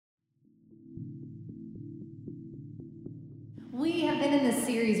been in this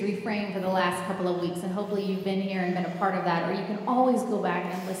series, Reframe, for the last couple of weeks, and hopefully you've been here and been a part of that, or you can always go back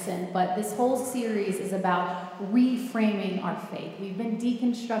and listen. But this whole series is about reframing our faith. We've been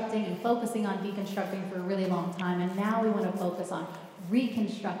deconstructing and focusing on deconstructing for a really long time, and now we want to focus on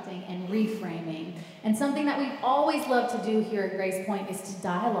reconstructing and reframing. And something that we've always loved to do here at Grace Point is to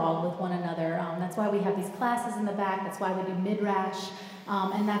dialogue with one another. That's why we have these classes in the back. That's why we do Midrash.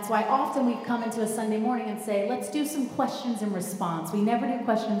 And that's why often we come into a Sunday morning and say, let's do some questions and response. We never do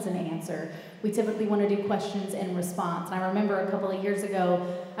questions and answer. We typically want to do questions and response. And I remember a couple of years ago,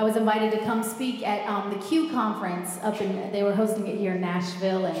 I was invited to come speak at the Q conference they were hosting it here in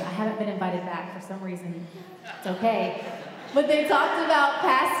Nashville, and I haven't been invited back for some reason. It's okay. But they talked about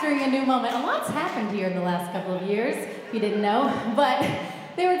pastoring a new moment. A lot's happened here in the last couple of years, if you didn't know. But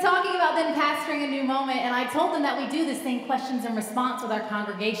they were talking about then pastoring a new moment, and I told them that we do this thing, questions and response, with our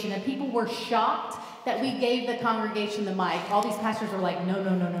congregation, and people were shocked that we gave the congregation the mic. All these pastors were like, no,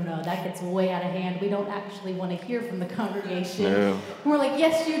 that gets way out of hand. We don't actually want to hear from the congregation. No. And we're like,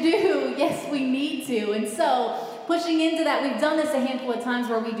 yes, you do. Yes, we need to. And so, pushing into that, we've done this a handful of times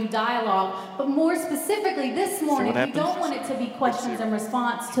where we do dialogue, but more specifically this morning, we don't want it to be questions and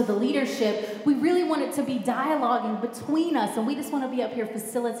response to the leadership. We really want it to be dialoguing between us, and we just want to be up here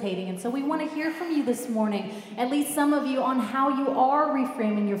facilitating. And so we want to hear from you this morning, at least some of you, on how you are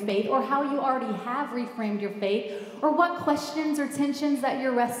reframing your faith, or how you already have reframed your faith, or what questions or tensions that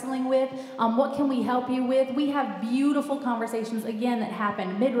you're wrestling with. What can we help you with? We have beautiful conversations, again, that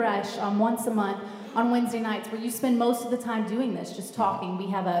happen Midrash once a month on Wednesday nights, where you spend most of the time doing this, just talking. We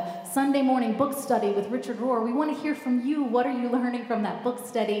have a Sunday morning book study with Richard Rohr. We want to hear from you. What are you learning from that book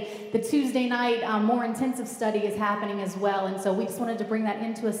study? The Tuesday night, more intensive study is happening as well, and so we just wanted to bring that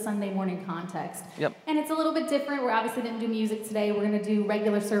into a Sunday morning context. Yep. And it's a little bit different. We obviously didn't do music today. We're going to do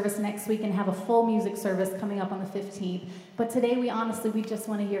regular service next week and have a full music service coming up on the 15th. But today, we just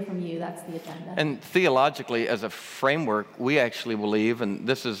want to hear from you. That's the agenda. And theologically, as a framework, we actually believe, and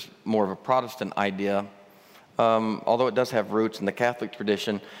this is more of a Protestant idea, although it does have roots in the Catholic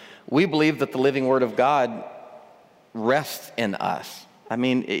tradition, we believe that the living Word of God rests in us. I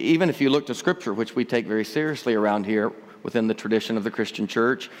mean, even if you look to Scripture, which we take very seriously around here within the tradition of the Christian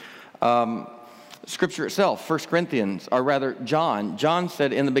church, Scripture itself, 1 Corinthians, or rather John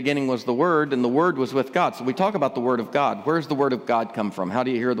said, in the beginning was the Word, and the Word was with God. So we talk about the Word of God. Where does the Word of God come from? How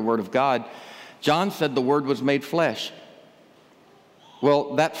do you hear the Word of God? John said the Word was made flesh.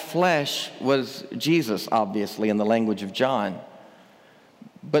 Well, that flesh was Jesus, obviously, in the language of John.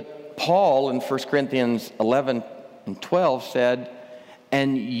 But Paul in 1 Corinthians 11 and 12 said,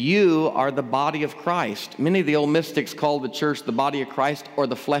 and you are the body of Christ. Many of the old mystics called the church the body of Christ, or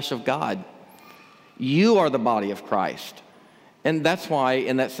the flesh of God. You are the body of Christ. And that's why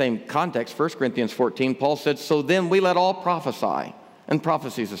in that same context, 1 Corinthians 14, Paul said, so then we let all prophesy. And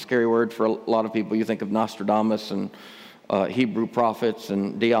prophecy is a scary word for a lot of people. You think of Nostradamus and Hebrew prophets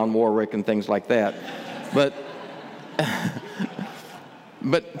and Dionne Warwick and things like that.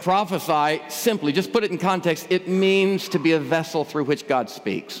 But prophesy, simply, just put it in context, it means to be a vessel through which God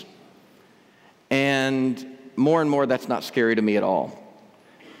speaks. And more, that's not scary to me at all.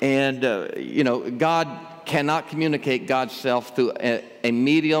 And, God cannot communicate God's self through a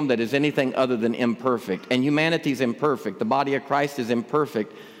medium that is anything other than imperfect. And humanity is imperfect. The body of Christ is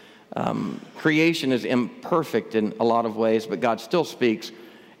imperfect. Creation is imperfect in a lot of ways, but God still speaks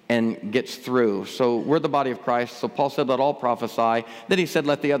and gets through. So we're the body of Christ. So Paul said, let all prophesy. Then he said,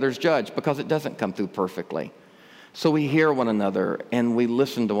 let the others judge, because it doesn't come through perfectly. So we hear one another and we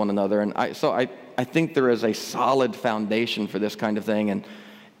listen to one another. And I think there is a solid foundation for this kind of thing.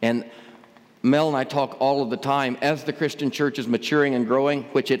 And Mel and I talk all of the time, as the Christian church is maturing and growing,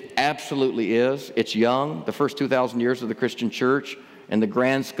 which it absolutely is. It's young, the first 2,000 years of the Christian church, in the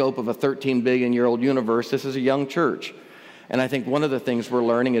grand scope of a 13 billion-year-old universe, this is a young church. And I think one of the things we're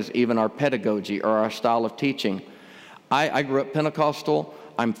learning is even our pedagogy, or our style of teaching. I grew up Pentecostal.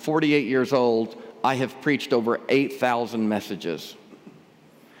 I'm 48 years old. I have preached over 8,000 messages.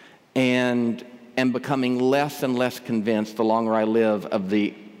 And am becoming less and less convinced the longer I live of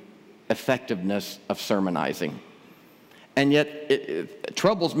the effectiveness of sermonizing. And yet it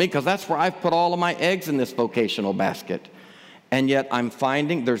troubles me, because that's where I've put all of my eggs in this vocational basket. And yet I'm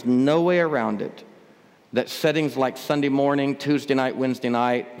finding there's no way around it, that settings like Sunday morning, Tuesday night, Wednesday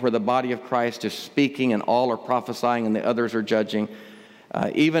night, where the body of Christ is speaking and all are prophesying and the others are judging.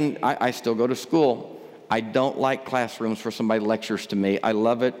 I still go to school. I don't like classrooms for somebody lectures to me. I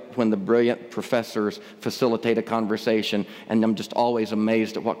love it when the brilliant professors facilitate a conversation, and I'm just always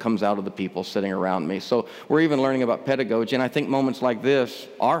amazed at what comes out of the people sitting around me. So we're even learning about pedagogy, and I think moments like this,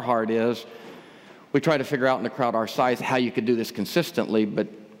 our heart is, We try to figure out in a crowd our size how you could do this consistently, but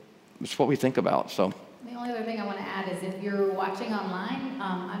it's what we think about. So the only other thing I want to add is if you're watching online,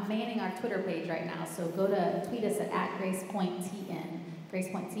 I'm manning our Twitter page right now, so go to tweet us at GracePointTN,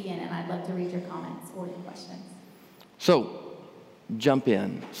 and I'd love to read your comments or your questions. So jump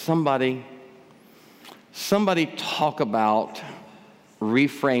in. Somebody talk about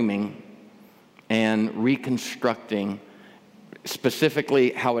reframing and reconstructing,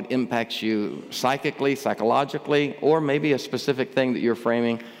 specifically how it impacts you psychically, psychologically, or maybe a specific thing that you're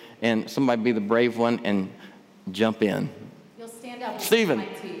framing, and somebody be the brave one and jump in. You'll stand up. Stephen.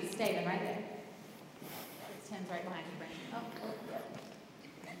 Stephen, right there. Tim's right behind you, Brandon. Oh,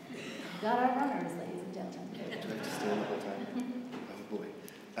 yeah. Got our runners, ladies and gentlemen. Do I have to stand the whole time? Oh boy.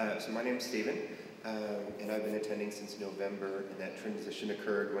 So my name's Stephen, and I've been attending since November, and that transition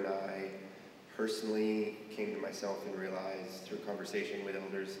occurred when I personally came to myself and realized through conversation with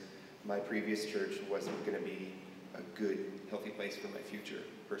elders, my previous church wasn't going to be a good, healthy place for my future,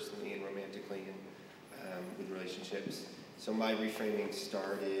 personally and romantically, and with relationships. So my reframing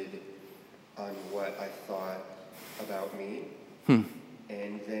started on what I thought about me,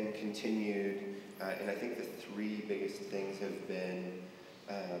 and then continued, and I think the three biggest things have been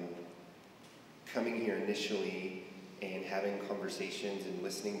coming here initially and having conversations and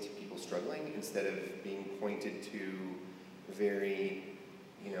listening to people struggling instead of being pointed to very,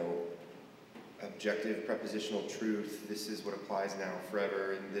 objective propositional truth. This is what applies now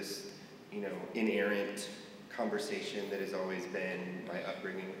forever, and this, inerrant conversation that has always been my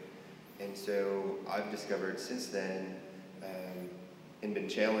upbringing. And so I've discovered since then, and been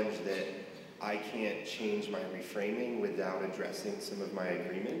challenged that I can't change my reframing without addressing some of my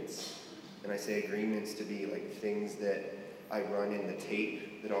agreements. And I say agreements to be like things that I run in the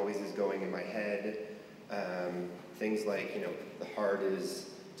tape that always is going in my head. Things like, the heart is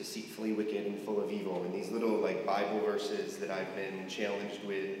deceitfully wicked and full of evil. And these little Bible verses that I've been challenged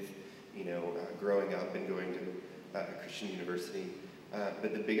with, growing up and going to Christian university.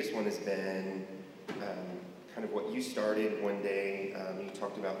 But the biggest one has been kind of what you started one day. You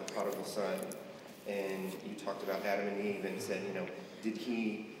talked about the prodigal son, and you talked about Adam and Eve and said,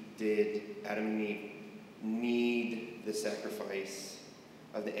 did Adam and Eve need the sacrifice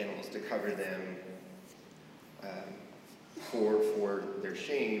of the animals to cover them for their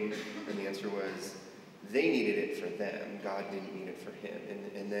shame? And the answer was, they needed it for them. God didn't need it for him.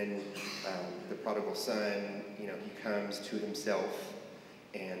 And then the prodigal son, he comes to himself,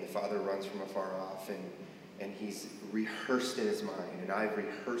 and the father runs from afar off, and he's rehearsed in his mind, and I've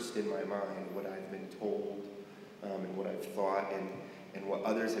rehearsed in my mind what I've been told, and what I've thought, and what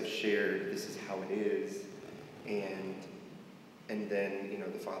others have shared. This is how it is. And then,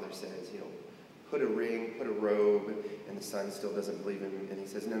 the father says, put a ring, put a robe, and the son still doesn't believe him, and he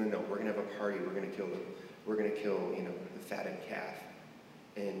says, no, we're gonna have a party, we're gonna kill the fatted calf.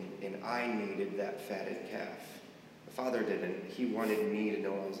 And I needed that fatted calf. The father didn't. He wanted me to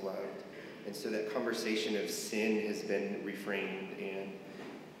know I was loved. And so that conversation of sin has been reframed, and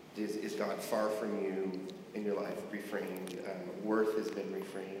is God far from you in your life reframed? Worth has been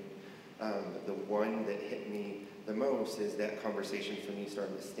reframed. The one that hit me the most is that conversation for me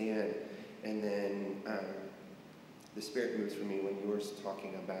starting to stand. And then the Spirit moves for me when you were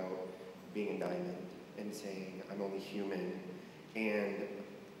talking about being a diamond and saying, I'm only human. And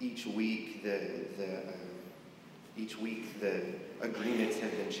each week the agreements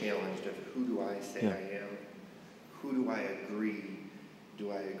have been challenged of who do I say I am? Who do I agree? Do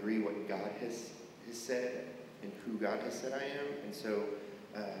I agree what God has said and who God has said I am? And so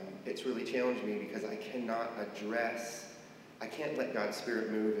it's really challenged me because I can't let God's Spirit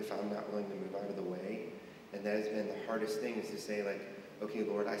move if I'm not willing to move out of the way. And that has been the hardest thing, is to say okay,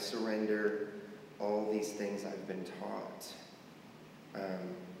 Lord, I surrender all these things I've been taught,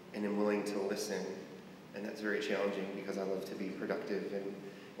 and am willing to listen. And that's very challenging because I love to be productive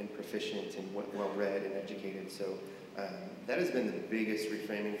and proficient and well-read and educated. So that has been the biggest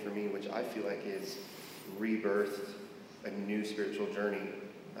reframing for me, which I feel like is rebirthed a new spiritual journey.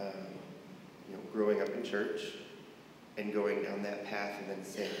 Growing up in church and going down that path and then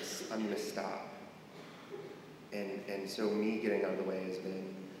saying, I'm going to stop. And so me getting out of the way has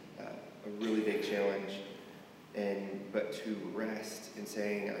been a really big challenge. But to rest and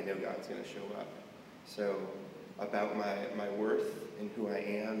saying, I know God's going to show up. So about my worth and who I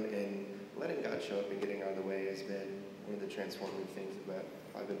am, and letting God show up and getting out of the way has been one of the transformative things that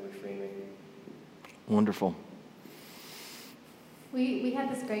I've been reframing. Wonderful. We had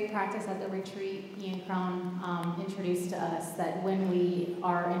this great practice at the retreat. Ian Crone introduced to us that when we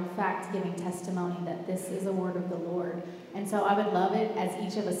are in fact giving testimony that this is a word of the Lord. And so I would love it as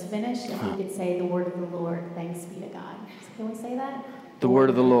each of us finished if we could say the word of the Lord, thanks be to God. Can we say that? The word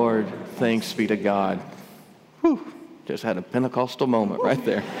of the Lord, thanks be to God. Whew, just had a Pentecostal moment right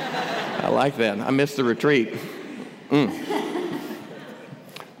there. I like that. I missed the retreat. Who else?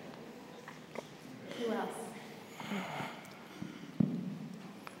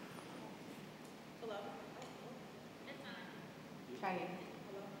 Try it.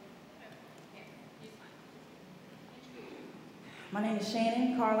 My name is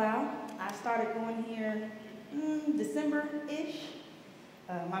Shannon Carlisle. I started going here December-ish.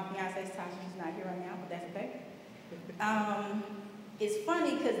 My fiance's Tasha, she's not here right now, but that's okay. It's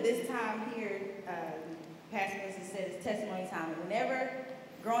funny because this time here, Pastor Vincent said it's testimony time. And whenever,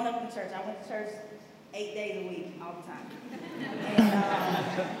 growing up in church, I went to church 8 days a week, all the time. And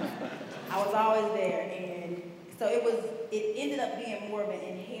I was always there. And so it ended up being more of an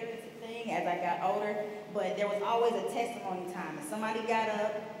inherited thing as I got older, but there was always a testimony time. And somebody got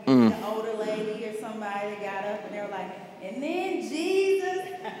up, an older lady or somebody got up, and they were like, and then Jesus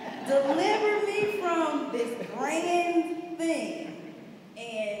delivered me from this grand thing.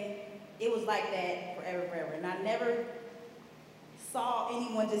 And it was like that forever. And I never saw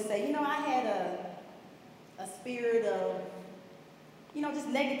anyone just say, you know, I had a spirit of, you know, just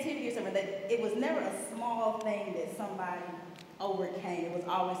negativity or something. That it was never a small thing that somebody overcame. It was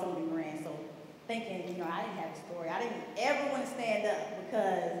always something grand. So thinking, you know, I didn't have a story. I didn't ever want to stand up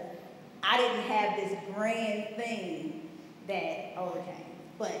because I didn't have this grand thing that overcame.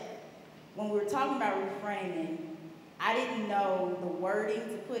 But when we were talking about reframing, I didn't know the wording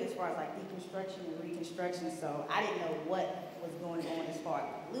to put as far as like deconstruction and reconstruction, so I didn't know what was going on as far as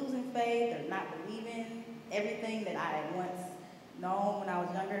losing faith or not believing everything that I had once known when I was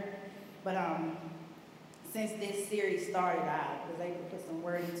younger. But since this series started, I was able to put some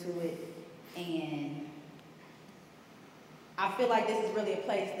wording to it, and I feel like this is really a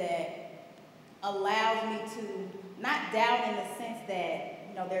place that allows me to not doubt in the sense that,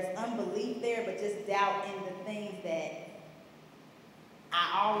 you know, there's unbelief there, but just doubt in the things that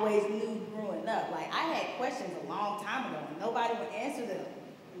I always knew growing up. Like, I had questions a long time ago, and nobody would answer them.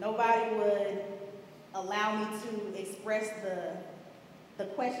 Nobody would allow me to express the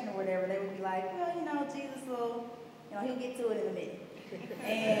question or whatever. They would be like, well, you know, Jesus will, you know, he'll get to it in a minute.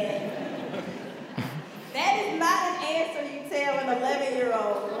 And that is not an answer you tell an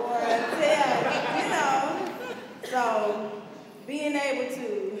 11-year-old or tell, you know. So being able to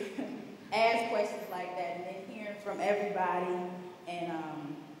ask questions like that and then hearing from everybody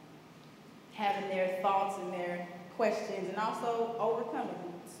and having their thoughts and their questions and also overcoming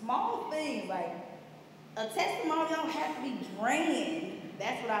small things like a testimony don't have to be grand.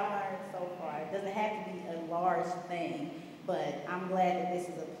 That's what I learned so far. It doesn't have to be a large thing, but I'm glad that this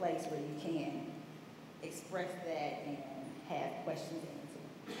is a place where you can express that and have questions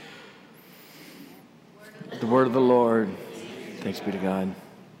answered. The word of the Lord. Thanks be to God.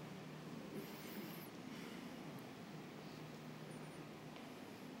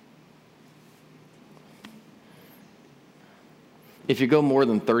 If you go more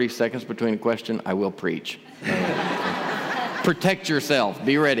than 30 seconds between a question, I will preach. Protect yourself.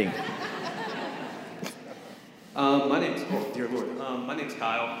 Be ready. My name's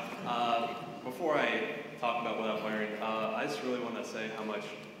Kyle. Before I talk about what I'm wearing, I just really want to say how much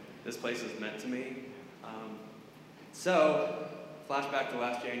this place has meant to me. So, flashback to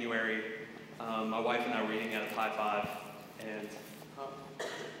last January, my wife and I were eating at a Pi 5, and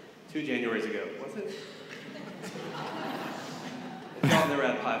 2 Januaries ago, was it? If y'all never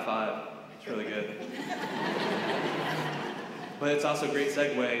had Pi 5, it's really good. But it's also a great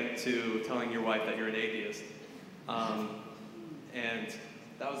segue to telling your wife that you're an atheist. And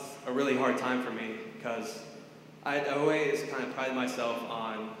that was a really hard time for me because I'd always kind of prided myself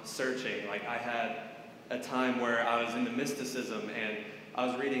on searching. Like, I had a time where I was into mysticism and I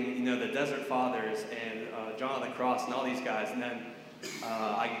was reading, you know, the Desert Fathers and John of the Cross and all these guys, and then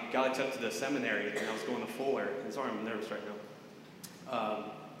I got accepted to the seminary and I was going to Fuller. And sorry, I'm nervous right now.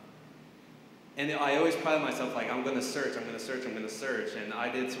 And I always prided myself like, I'm going to search, and I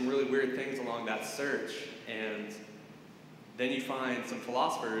did some really weird things along that search, and then you find some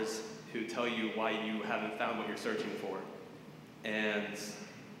philosophers who tell you why you haven't found what you're searching for, and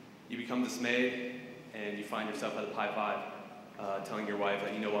you become dismayed, and you find yourself at a Pi 5 telling your wife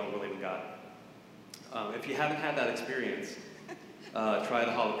that you no longer believe in God. If you haven't had that experience, try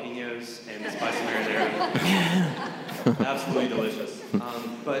the jalapenos and the spicy marinara. Absolutely delicious.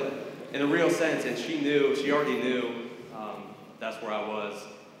 But in a real sense, and she already knew that's where I was.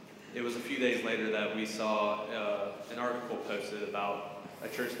 It was a few days later that we saw an article posted about a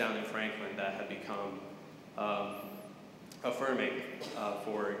church down in Franklin that had become affirming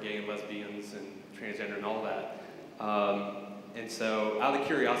for gay and lesbians and transgender and all that. And so, out of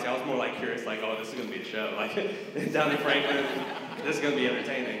curiosity, I was more like curious, like, oh, this is going to be a show. Like, down in Franklin, this is going to be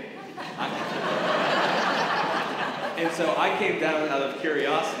entertaining. And so I came down out of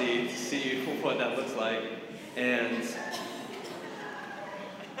curiosity to see what that looks like. And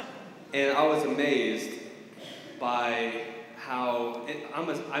I was amazed by how,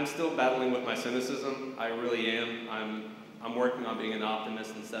 I'm still battling with my cynicism. I really am. I'm working on being an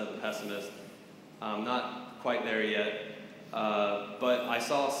optimist instead of a pessimist. I'm not quite there yet. But I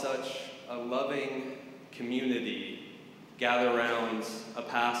saw such a loving community gather around a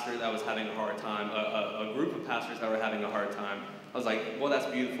pastor that was having a hard time, a group of pastors that were having a hard time. I was like, well, that's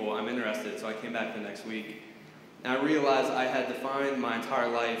beautiful. I'm interested. So I came back the next week. And I realized I had defined my entire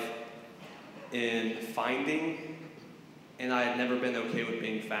life in finding, and I had never been okay with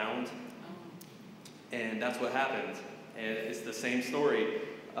being found. And that's what happened. And it's the same story.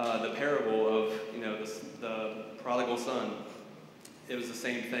 The parable of, the prodigal son. It was the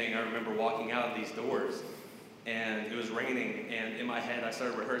same thing. I remember walking out of these doors, and it was raining, and in my head I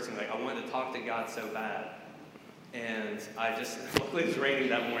started rehearsing, like, I wanted to talk to God so bad. And luckily it was raining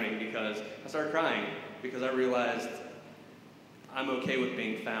that morning, because I started crying, because I realized I'm okay with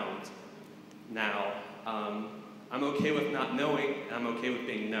being found now. I'm okay with not knowing, and I'm okay with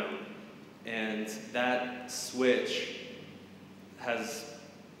being known. And that switch has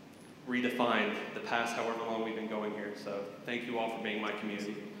redefined the past however long we've been going here. So thank you all for being my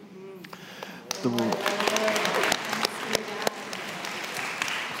community.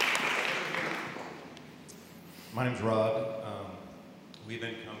 My name's Rod. We've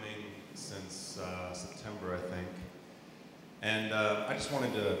been coming since September, I think. And I just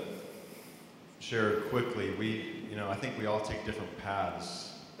wanted to share quickly, I think we all take different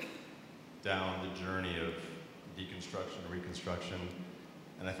paths down the journey of deconstruction and reconstruction.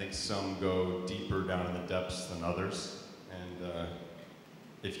 And I think some go deeper down in the depths than others. And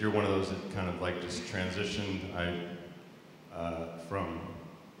if you're one of those that kind of like just transitioned, from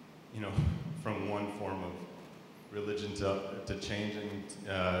one form of religion to changing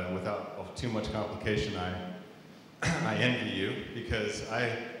without too much complication, I envy you, because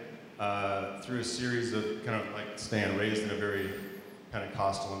through a series of kind of like staying raised in a very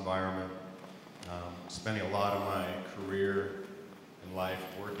Pentecostal environment, spending a lot of my career and life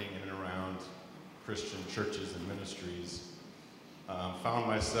working in and around Christian churches and ministries, found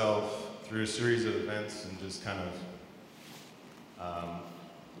myself through a series of events and just kind of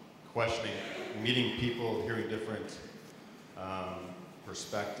questioning, meeting people, hearing different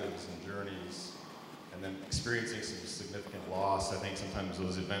perspectives and journeys, and then experiencing some significant loss. I think sometimes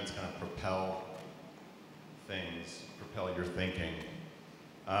those events kind of propel things, propel your thinking.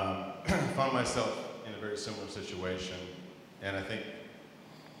 Found myself in a very similar situation, and I think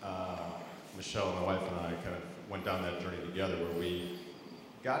Michelle, my wife, and I kind of went down that journey together, where we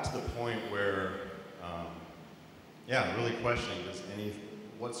got to the point where, really questioning, is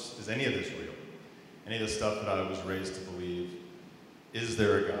any of this real? Any of the stuff that I was raised to believe? Is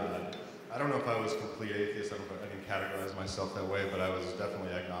there a God? I don't know if I was a complete atheist. I didn't categorize myself that way, but I was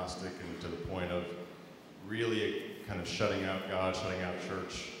definitely agnostic, and to the point of really kind of shutting out God, shutting out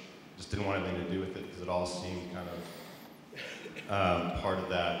church. Just didn't want anything to do with it, because it all seemed kind of part of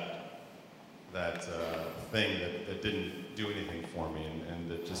that thing that didn't do anything for me, and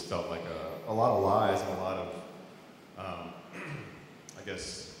it just felt like a lot of lies and a lot of, I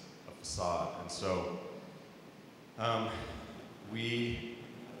guess, a facade. And so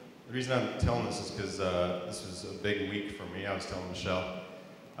the reason I'm telling this is because this was a big week for me. I was telling Michelle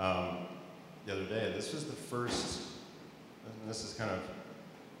the other day, this was the first, and this is kind of,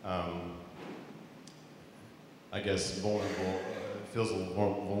 I guess, vulnerable. It feels a little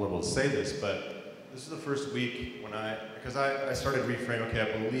vulnerable to say this, but this is the first week when because I started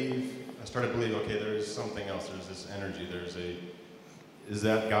reframing, I started believing, okay, there's something else, there's this energy, is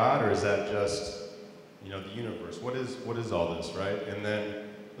that God, or is that just, the universe? What is all this, right? And then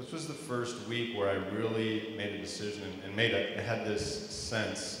this was the first week where I really made a decision and had this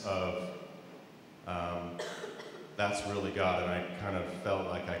sense of, that's really God, and I kind of felt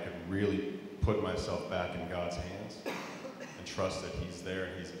like I could really put myself back in God's hands and trust that He's there,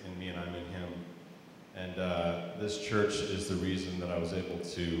 and He's in me and I'm in Him. And this church is the reason that I was able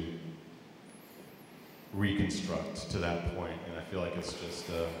to reconstruct to that point. And I feel like it's just,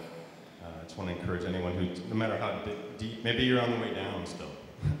 I just want to encourage anyone who, no matter how deep, maybe you're on the way down still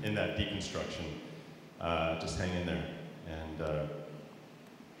in that deconstruction, just hang in there. And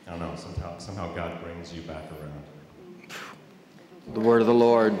I don't know, somehow God brings you back around. The word of the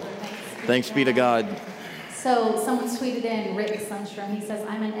Lord. Thanks be to God. So someone's tweeted in, Rick Sundstrom, he says,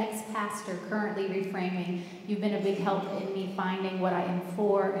 I'm an ex-pastor currently reframing. You've been a big help in me finding what I am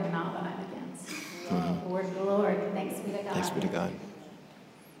for and not what I'm against. The word of the Lord. Thanks be to God. Thanks be to God.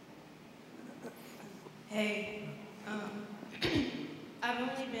 Hey, I've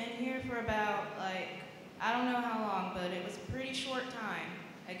only been here for about, I don't know how long, but it was a pretty short time,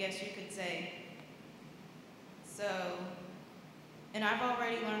 I guess you could say. So, and I've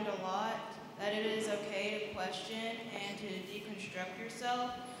already learned a lot, that it is okay to question and to deconstruct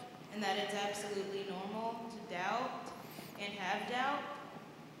yourself, and that it's absolutely normal to doubt and have doubt.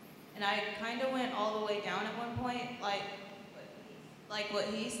 And I kind of went all the way down at one point, like what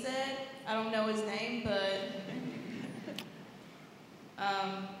he said. I don't know his name, but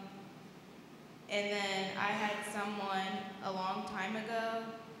and then I had someone a long time ago,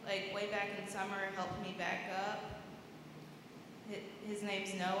 like way back in summer, help me back up. His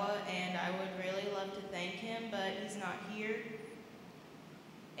name's Noah, and I would really love to thank him, but he's not here.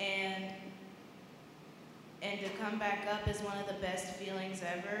 And to come back up is one of the best feelings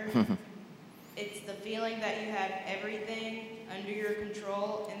ever. It's the feeling that you have everything under your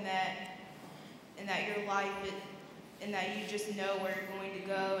control, and that your life and that you just know where you're going to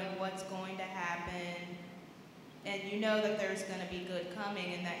go and what's going to happen, and you know that there's going to be good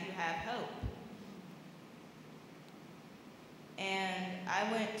coming and that you have hope. And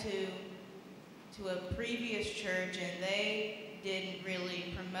I went to a previous church, and they didn't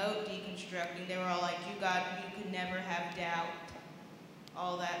really promote deconstructing. They were all like, you could never have doubt,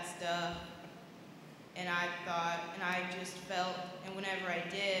 all that stuff. And I thought, and I just felt, and whenever I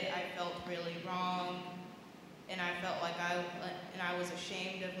did, I felt really wrong. And I felt like I was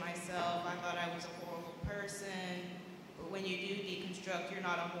ashamed of myself. I thought I was a horrible person. But when you do deconstruct, you're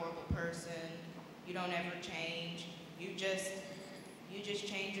not a horrible person. You don't ever change. You just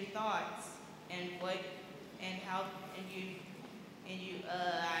change your thoughts and you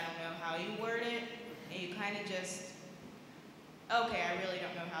I don't know how you word it, and you kind of just, okay, I really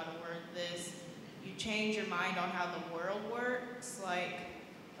don't know how to word this. You change your mind on how the world works, like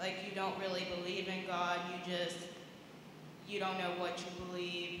you don't really believe in God, you don't know what you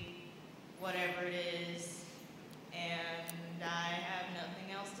believe, whatever it is, and I have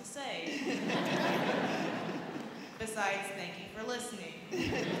nothing else to say. Besides, thank you for listening.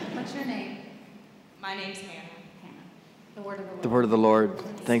 What's your name? My name's Hannah. Hannah. The word of the Lord. The word of the Lord.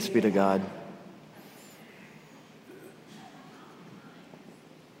 Thanks be to God.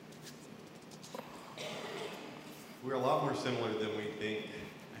 We're a lot more similar than we think.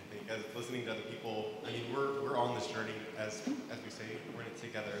 I think as listening to other people, I mean, we're on this journey as we say, we're in it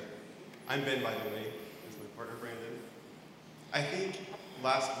together. I'm Ben, by the way. This is my partner, Brandon. I think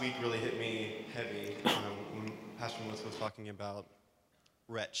last week really hit me heavy when Pastor Melissa was talking about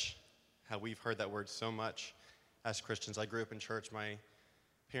wretch, how we've heard that word so much as Christians. I grew up in church. My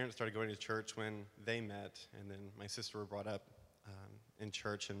parents started going to church when they met, and then my sister was brought up in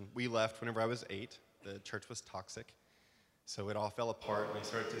church, and we left whenever I was 8. The church was toxic, so it all fell apart, and I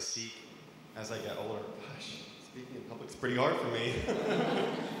started to seek as I got older. Gosh, speaking in public is pretty hard for me.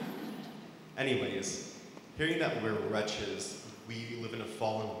 Anyways, hearing that we're wretches, we live in a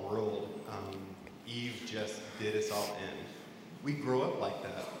fallen world. Eve just did us all in. We grow up like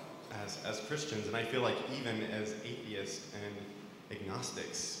that as Christians, and I feel like even as atheists and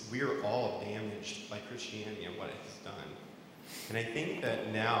agnostics, we are all damaged by Christianity and what it has done. And I think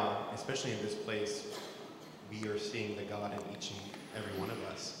that now, especially in this place, we are seeing the God in each and every one of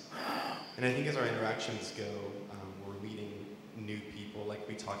us. And I think as our interactions go, we're meeting new people, like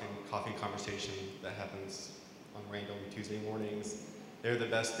we talk in coffee conversation that happens on random Tuesday mornings. They're the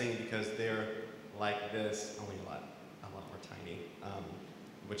best thing because they're like this, only a lot more tiny,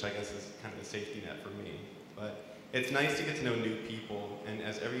 which I guess is kind of a safety net for me. But it's nice to get to know new people, and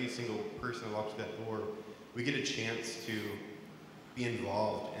as every single person that walks through that door, we get a chance to be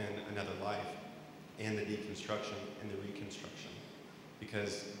involved in another life, and the deconstruction and the reconstruction.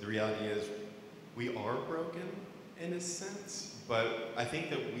 Because the reality is, we are broken in a sense, but I think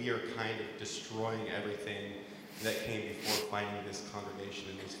that we are kind of destroying everything that came before finding this congregation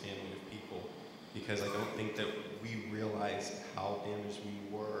and this family of people. Because I don't think that we realized how damaged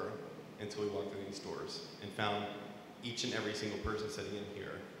we were until we walked through these doors and found each and every single person sitting in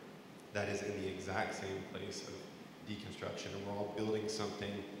here that is in the exact same place of deconstruction, and we're all building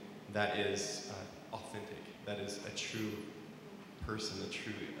something that is authentic, that is a true person,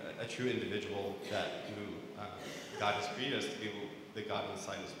 a true individual who God has created us to be able, the God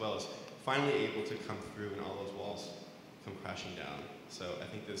inside as well, is finally able to come through, and all those walls come crashing down. So I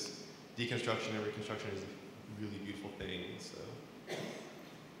think this deconstruction and reconstruction is a really beautiful thing. So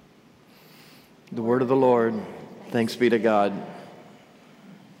The word of the Lord. Thanks be to God.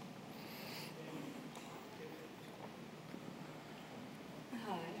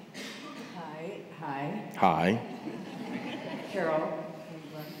 Hi. Hi. Carol,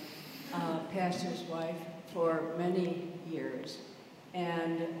 pastor's wife for many years.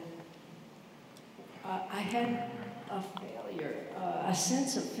 And I had a failure, a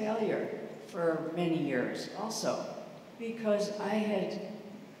sense of failure for many years also, because I had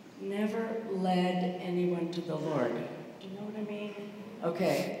never led anyone to the Lord. Do you know what I mean?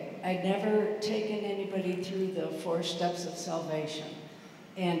 Okay, I'd never taken anybody through the 4 steps of salvation.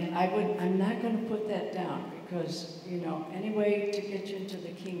 And I'm not going to put that down because, you know, any way to get you into the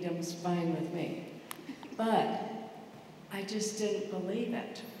kingdom is fine with me. But I just didn't believe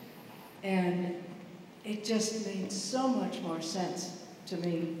it. And it just made so much more sense to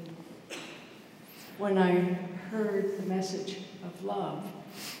me when I heard the message of love.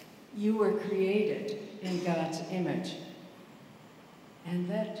 You were created in God's image. And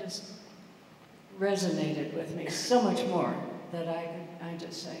that just resonated with me so much more that I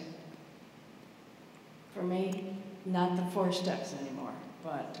just say, for me, not the 4 steps anymore,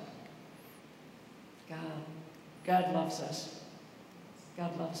 but God loves us.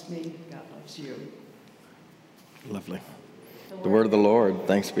 God loves me, God loves you. Lovely. The word of the Lord.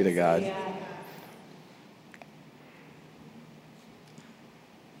 Thanks be to God. Yeah.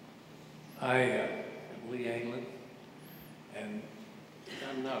 I am Lee Anglin, and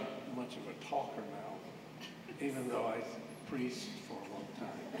I'm not much of a talker now, even though I preached for a long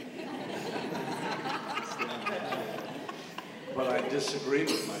time. But I disagree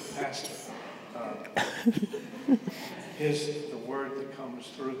with my pastor. The word that comes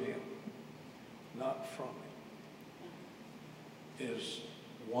through him, not from him, is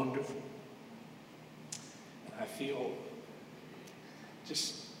wonderful. And I feel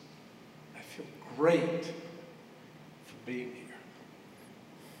great for being here.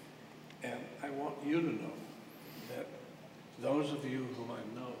 And I want you to know that those of you whom I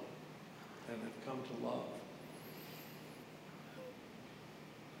know and have come to love,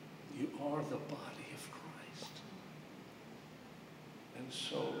 you are the body of Christ. And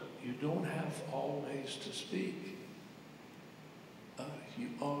so you don't have always to speak. You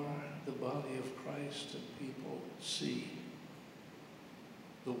are the body of Christ, and people see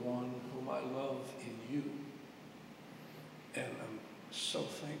the one whom I love in you. And I'm so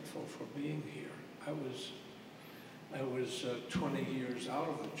thankful for being here. I was 20 years out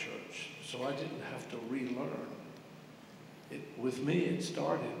of the church, so I didn't have to relearn. With me, it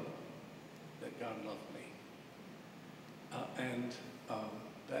started that God loved me. And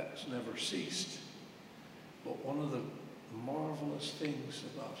that's never ceased. But one of the marvelous things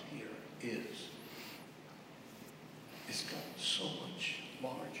about here is it's gotten so much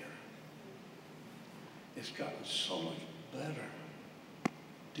larger. It's gotten so much better,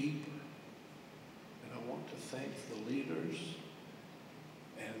 deeper. And I want to thank the leaders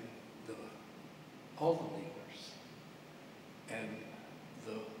and all the leaders and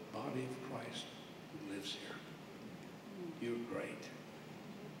the body of Christ who lives here. You're great.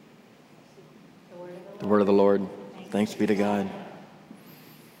 The word of the Lord. Thanks be to God.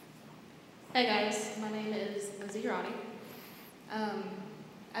 Hey guys, my name is Lizzie Roddy.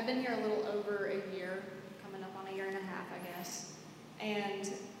 I've been here a little over a year, coming up on a year and a half, I guess.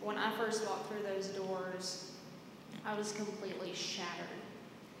 And when I first walked through those doors, I was completely shattered.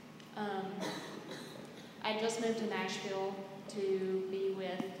 I just moved to Nashville to be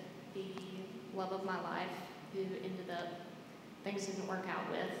with the love of my life, who ended up, things didn't work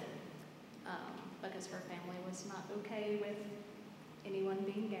out with, because her family was not okay with anyone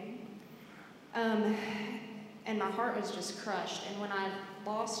being gay. And my heart was just crushed. And when I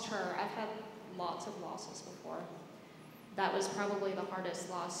lost her, I've had lots of losses before. That was probably the hardest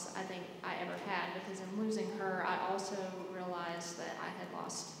loss I think I ever had, because in losing her, I also realized that I had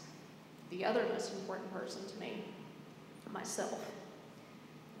lost the other most important person to me, myself.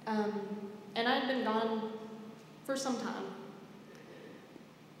 And I had been gone for some time.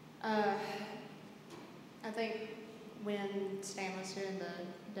 I think when Stan was doing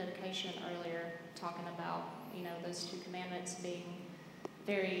the dedication earlier, talking about, you know, those 2 commandments being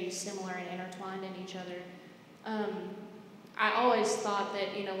very similar and intertwined in each other, I always thought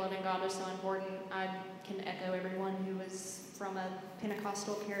that, you know, loving God was so important. I can echo everyone who was from a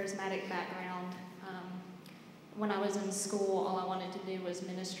Pentecostal charismatic background. When I was in school, all I wanted to do was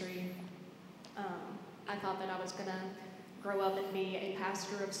ministry. I thought that I was going to grow up and be a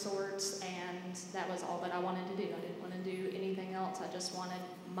pastor of sorts, and that was all that I wanted to do. I didn't want to do anything else. I just wanted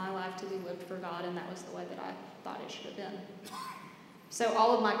my life to be lived for God, and that was the way that I thought it should have been. So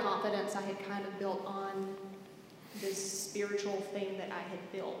all of my confidence I had kind of built on this spiritual thing that I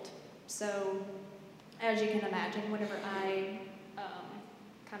had built. So as you can imagine, whenever I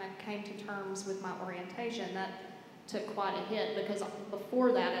kind of came to terms with my orientation, that took quite a hit, because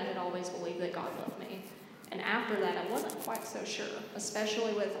before that I had always believed that God loved me. And after that, I wasn't quite so sure,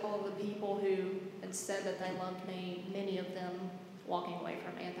 especially with all the people who had said that they loved me, many of them walking away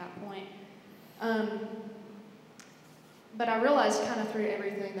from me at that point. But I realized kind of through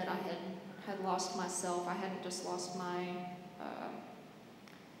everything that I had lost myself. I hadn't just lost my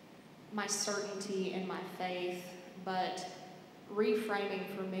certainty in my faith, but reframing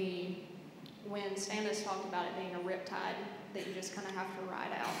for me, when Stannis talked about it being a riptide that you just kind of have to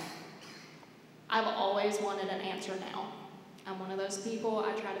ride out, I've always wanted an answer now. I'm one of those people,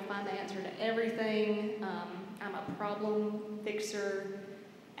 I try to find the answer to everything. I'm a problem fixer,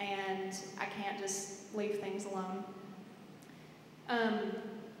 and I can't just leave things alone.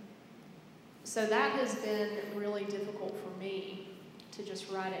 So that has been really difficult for me to just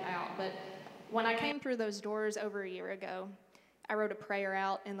write it out. But when I came through those doors over a year ago, I wrote a prayer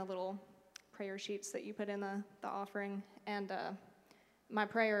out in the little prayer sheets that you put in the offering. And my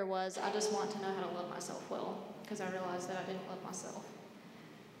prayer was, I just want to know how to love myself well, because I realized that I didn't love myself.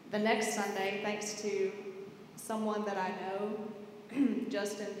 The next Sunday, thanks to someone that I know,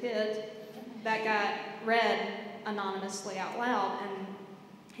 Justin Pitt, that got read anonymously out loud, and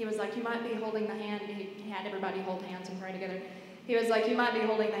he was like, you might be holding the hand, he had everybody hold hands and pray together. He was like, you might be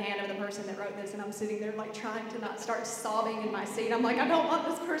holding the hand of the person that wrote this, and I'm sitting there like trying to not start sobbing in my seat. I'm like, I don't want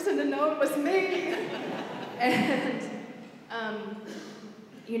this person to know it was me. And,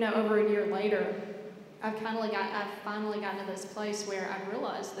 you know, over a year later, I've finally gotten to this place where I've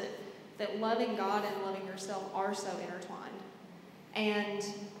realized that loving God and loving yourself are so intertwined. And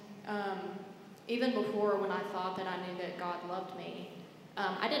even before, when I thought that I knew that God loved me,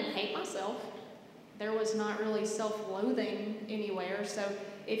 I didn't hate myself. There was not really self-loathing anywhere. So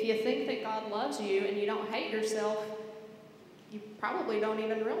if you think that God loves you and you don't hate yourself, you probably don't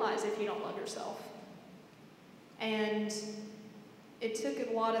even realize if you don't love yourself. And it took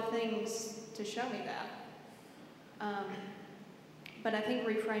a lot of things to show me that. But I think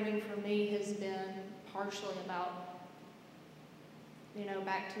reframing for me has been partially about, you know,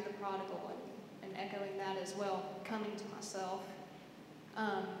 back to the prodigal and echoing that as well, coming to myself.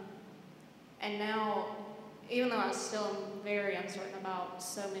 And now, even though I still am very uncertain about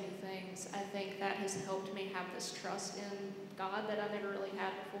so many things, I think that has helped me have this trust in God that I never really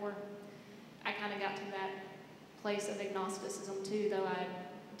had before. I kind of got to that place of agnosticism too, though I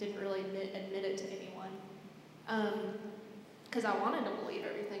didn't really admit it to anyone. Because I wanted to believe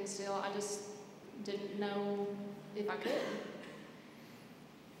everything still, I just didn't know if I could.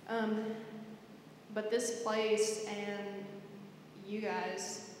 But this place and you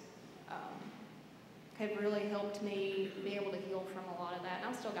guys have really helped me be able to heal from a lot of that. And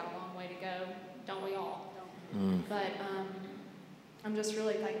I've still got a long way to go, don't we all? But I'm just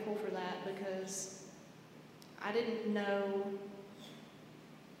really thankful for that, because I didn't know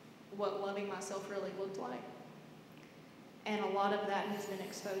what loving myself really looked like. And a lot of that has been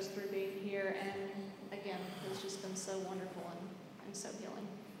exposed through being here, and again, it's just been so wonderful and so healing.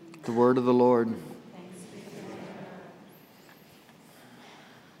 The word of the Lord.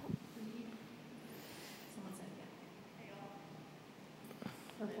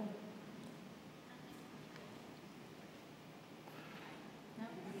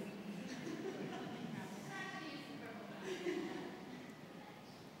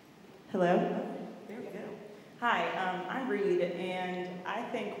 Hello? There we go. Hi, I'm Reed, and I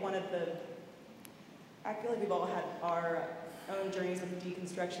think I feel like we've all had our own journeys with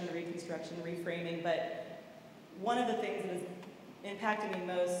deconstruction, reconstruction, reframing, but one of the things that has impacted me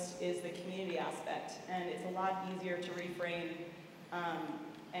most is the community aspect, and it's a lot easier to reframe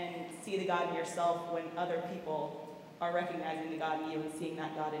and see the God in yourself when other people are recognizing the God in you and seeing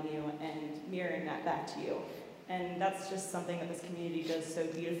that God in you and mirroring that back to you. And that's just something that this community does so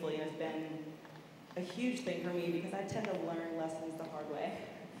beautifully, and has been a huge thing for me, because I tend to learn lessons the hard way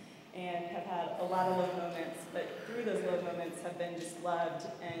and have had a lot of low moments, but through those low moments have been just loved,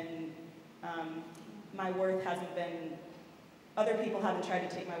 and my worth hasn't been, other people haven't tried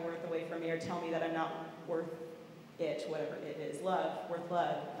to take my worth away from me or tell me that I'm not worth it, whatever it is, worth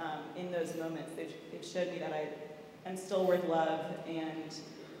love. In those moments, it showed me that I am still worth love, and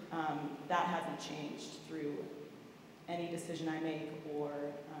that hasn't changed through any decision I make or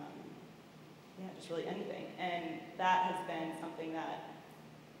just really anything. And that has been something that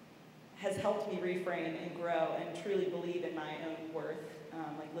has helped me reframe and grow and truly believe in my own worth.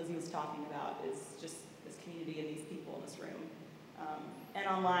 Like Lizzie was talking about, is just this community and these people in this room. And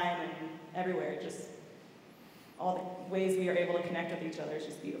online and everywhere, just all the ways we are able to connect with each other is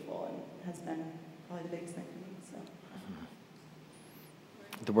just beautiful and has been probably the biggest thing for me. So.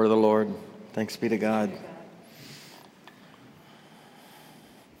 The word of the Lord. Thanks be to God.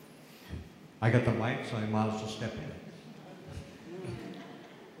 I got the mic, so I might as well step in.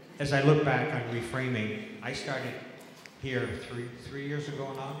 As I look back on reframing, I started here three years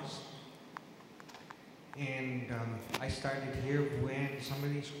ago in August. And I started here when some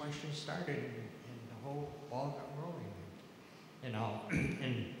of these questions started and the whole ball got rolling. You know,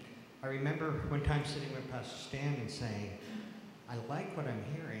 and I remember one time sitting with Pastor Stan and saying, I like what I'm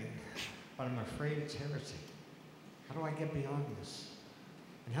hearing, but I'm afraid it's heresy. How do I get beyond this?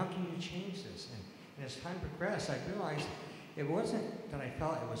 And how can you change this? And as time progressed, I realized it wasn't that I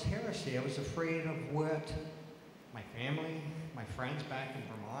felt it was heresy. I was afraid of what my family, my friends back in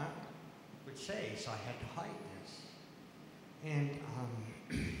Vermont would say, so I had to hide this. And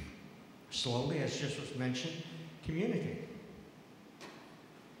slowly, as just was mentioned, community.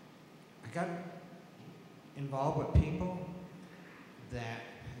 I got involved with people that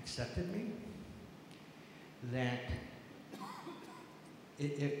accepted me, that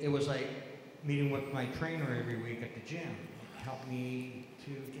it was like meeting with my trainer every week at the gym. It helped me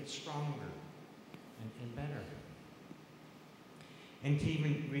to get stronger and better. And to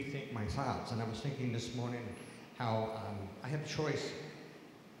even rethink my thoughts. And I was thinking this morning how I have a choice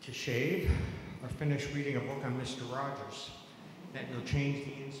to shave or finish reading a book on Mr. Rogers that will change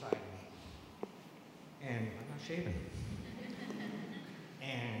the inside of me. And I'm not shaving.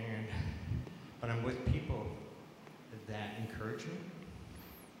 But I'm with people that encourage me,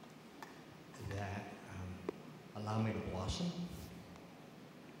 that allow me to blossom,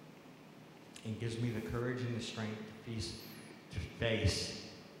 and gives me the courage and the strength to face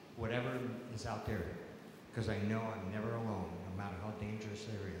whatever is out there, because I know I'm never alone, no matter how dangerous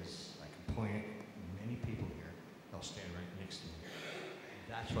there is. I can point at many people here, they'll stand right next to me.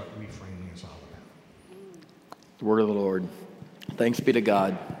 That's what reframing is all about. The word of the Lord. Thanks be to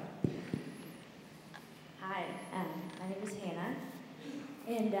God. Hi, my name is Hannah,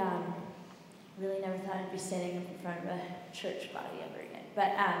 and really never thought I'd be standing up in front of a church body ever again.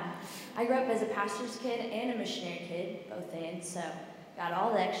 But I grew up as a pastor's kid and a missionary kid, both ends, so got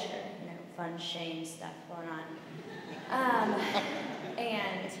all the extra, fun, shame stuff going on.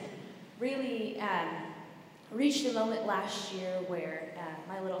 And really reached a moment last year where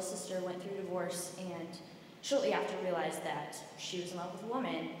my little sister went through divorce, and shortly after realized that she was in love with a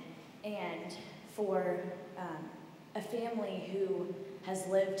woman. And for a family who has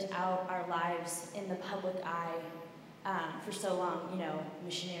lived out our lives in the public eye for so long,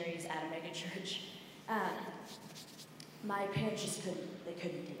 missionaries at a mega church, my parents just couldn't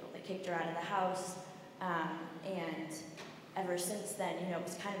deal. They kicked her out of the house, and ever since then, it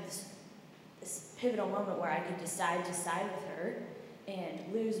was kind of this pivotal moment where I could decide to side with her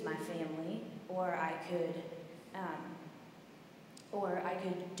and lose my family, or I could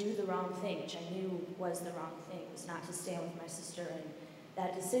do the wrong thing, which I knew was the wrong thing, was not to stand with my sister in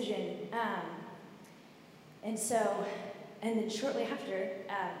that decision. And then shortly after,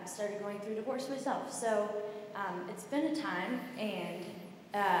 started going through divorce myself. So it's been a time, and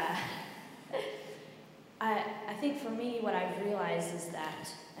I think for me, what I've realized is that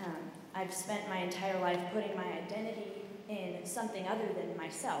I've spent my entire life putting my identity in something other than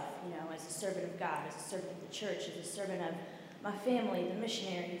myself, as a servant of God, as a servant of the church, as a servant of my family, the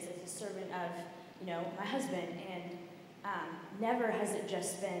missionaries, as a servant of, my husband. And never have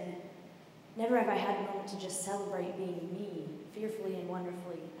I had a moment to just celebrate being me, fearfully and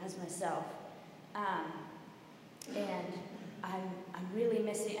wonderfully as myself. And I'm really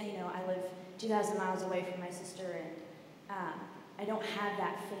missing, I live 2,000 miles away from my sister, and I don't have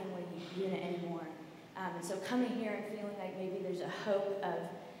that family unit anymore. And so coming here and feeling like maybe there's a hope of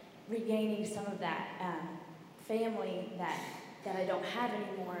regaining some of that family that I don't have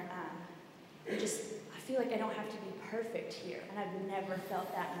anymore, I feel like I don't have to be perfect here, and I've never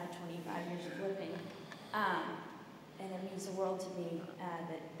felt that in my 25 years of living. And it means the world to me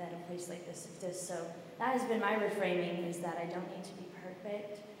that a place like this exists. So that has been my reframing, is that I don't need to be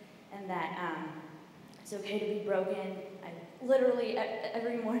perfect, and that it's okay to be broken. I literally,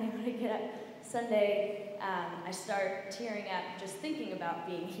 every morning when I get up, Sunday, I start tearing up just thinking about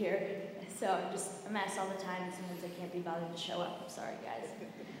being here. So I'm just a mess all the time, and sometimes I can't be bothered to show up. I'm sorry, guys.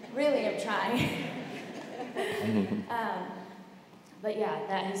 Really, I'm trying. But yeah,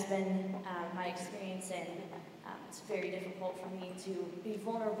 that has been my experience, and it's very difficult for me to be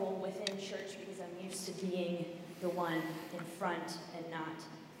vulnerable within church because I'm used to being the one in front and not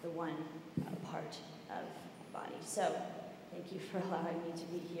the one part of the body. So thank you for allowing me to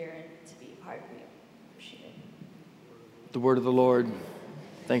be here and to be a part of you. Appreciate it. The word of the Lord.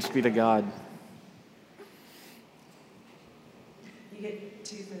 Thanks be to God. You get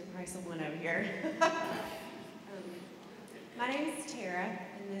two for the price of one over here. My name is Tara,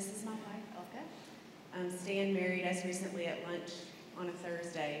 and this is my wife, Elka. Stan married us recently at lunch on a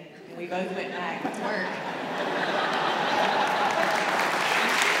Thursday, and we both went back to work.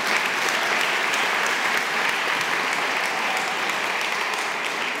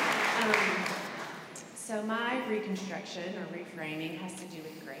 So my reconstruction or reframing has to do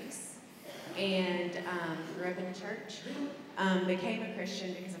with grace. And grew up in a church. Became a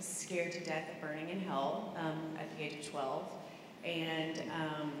Christian because I was scared to death of burning in hell at the age of 12. And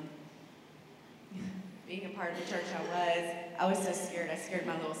being a part of the church I was so scared. I scared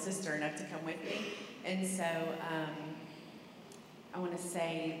my little sister enough to come with me. And so I want to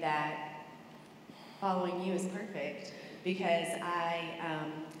say that following you is perfect because I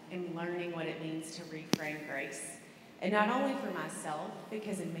am learning what it means to reframe grace. And not only for myself,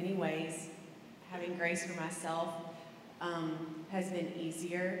 because in many ways, having grace for myself has been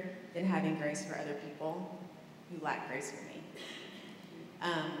easier than having grace for other people who lack grace for me.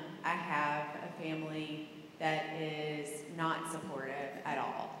 I have a family that is not supportive at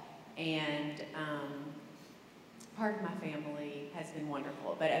all. And part of my family has been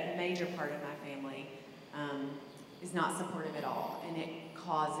wonderful, but a major part of my family is not supportive at all. And it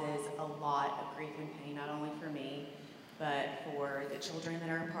causes a lot of grief and pain, not only for me, but for the children that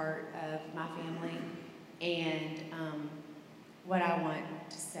are a part of my family. And what I want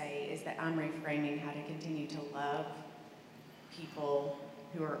to say is that I'm reframing how to continue to love people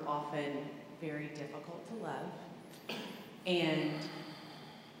who are often very difficult to love and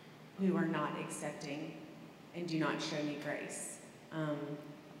who are not accepting and do not show me grace.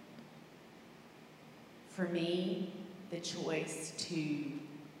 For me, the choice to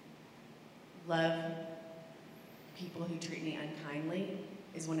love people who treat me unkindly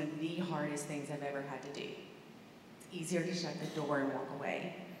is one of the hardest things I've ever had to do. It's easier to shut the door and walk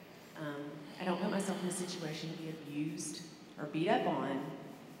away. I don't put myself in a situation to be abused or beat up on,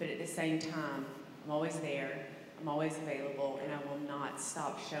 but at the same time, I'm always there, I'm always available, and I will not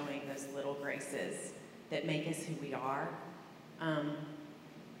stop showing those little graces that make us who we are.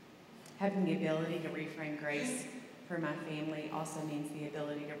 Having the ability to reframe grace for my family also means the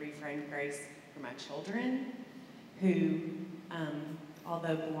ability to reframe grace for my children, who,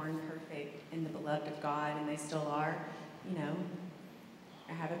 although born perfect and the beloved of God, and they still are, you know,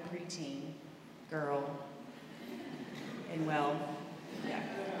 I have a preteen girl, and well, yeah.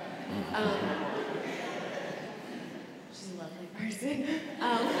 She's a lovely person.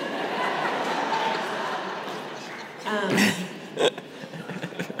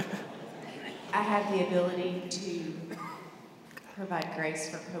 I have the ability to provide grace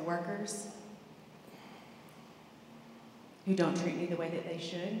for coworkers who don't treat me the way that they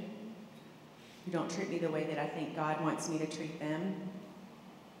should, who don't treat me the way that I think God wants me to treat them.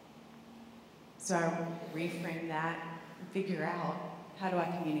 So I reframe that and figure out, how do I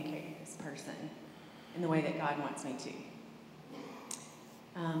communicate with this person in the way that God wants me to?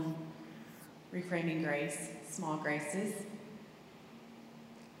 Reframing grace, small graces,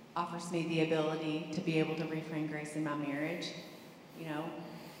 offers me the ability to be able to reframe grace in my marriage. You know,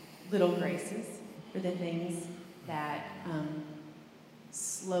 little graces are the things that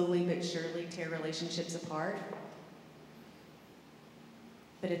slowly but surely tear relationships apart.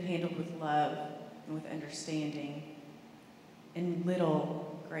 But if handled with love and with understanding and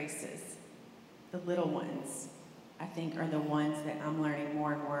little graces, the little ones, I think are the ones that I'm learning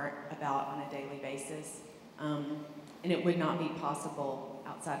more and more about on a daily basis. And it would not be possible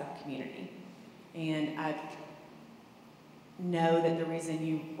outside of community. And I know that the reason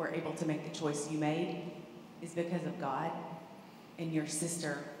you were able to make the choice you made is because of God, and your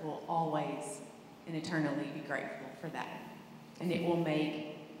sister will always and eternally be grateful for that. And it will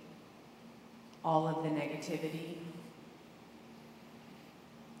make all of the negativity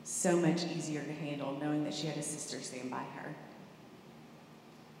so much easier to handle, knowing that she had a sister stand by her.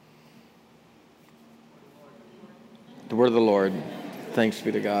 The word of the Lord. Thanks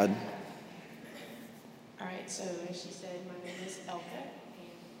be to God. All right, so as she said, my name is Elka,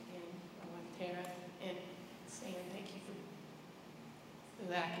 and my wife Tara, and Stan, thank you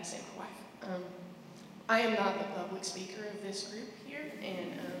for that I can say my wife. I am not the public speaker of this group here,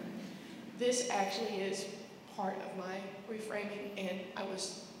 and this actually is part of my reframing, and I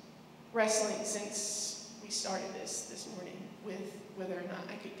was wrestling since we started this morning with whether or not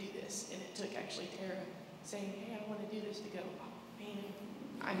I could do this, and it took actually Tara saying, hey, I want to do this, to go, oh man,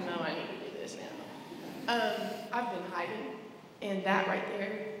 I know I need to do this now. I've been hiding, and that right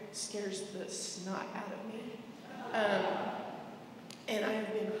there scares the snot out of me. And I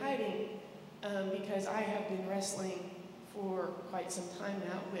have been hiding because I have been wrestling for quite some time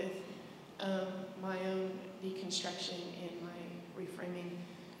now with my own deconstruction and my reframing,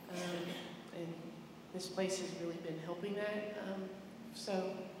 and this place has really been helping that.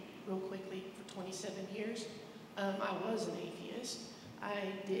 So real quickly, for 27 years, I was an atheist.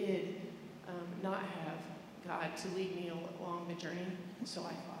 I did not have God to lead me along the journey, so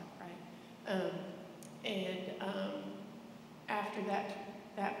I thought, right? After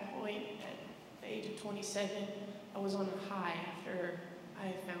that point, at the age of 27, I was on a high after I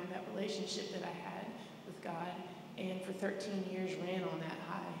had found that relationship that I had with God, and for 13 years ran on that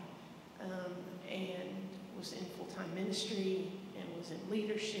high, and was in full-time ministry, and was in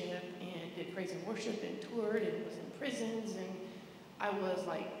leadership, and did praise and worship, and toured, and was in prisons, and I was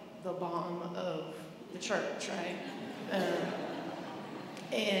like the bomb of the church, right?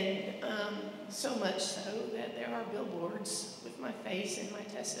 So much so that there are billboards with my face and my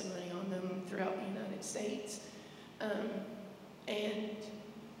testimony on them throughout the United States. And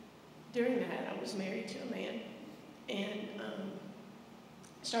during that, I was married to a man, and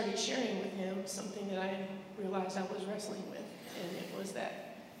started sharing with him something that I realized I was wrestling with, and it was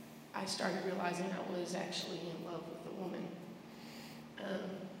that I started realizing I was actually in love with a woman.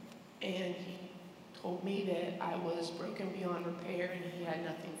 And he told me that I was broken beyond repair and he had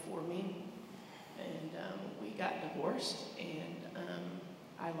nothing for me. And we got divorced, and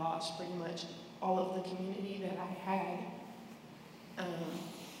I lost pretty much all of the community that I had.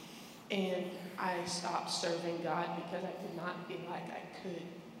 And I stopped serving God because I did not feel like I could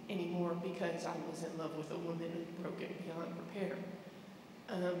anymore because I was in love with a woman and broken beyond repair.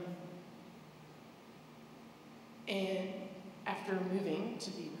 And after moving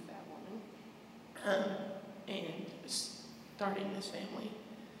to be with that woman and starting this family,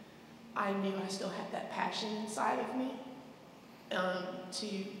 I knew I still had that passion inside of me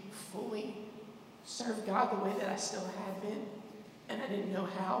to fully serve God the way that I still had been, and I didn't know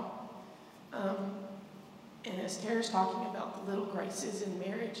how. And as Tara's talking about the little graces in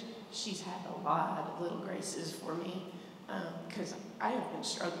marriage, she's had a lot of little graces for me because I have been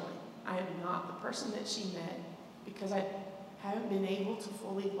struggling. I am not the person that she met because I haven't been able to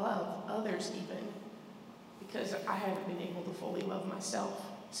fully love others even because I haven't been able to fully love myself.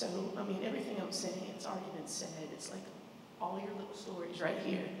 So, I mean, everything I'm saying, it's already been said. It's like all your little stories right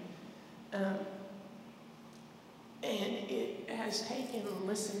here. And it has taken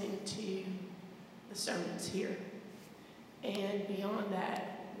listening to the sermons here. And beyond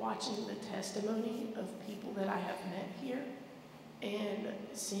that, watching the testimony of people that I have met here and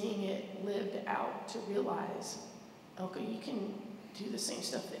seeing it lived out to realize, okay, you can do the same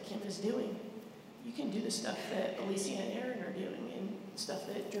stuff that Kim is doing. You can do the stuff that Alicia and Aaron are doing, and stuff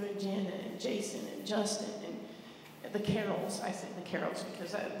that Drew and Jana and Jason and Justin and the Carols. I say the Carols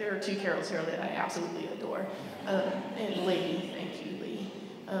because there are two Carols here that I absolutely adore. And Lee, thank you, Lee.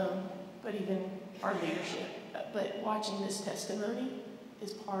 But even our leadership. But watching this testimony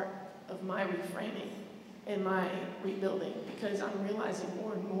is part of my reframing and my rebuilding because I'm realizing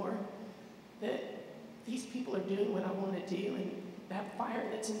more and more that these people are doing what I want to do, and that fire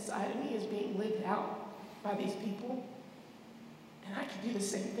that's inside of me is being lived out by these people. And I can do the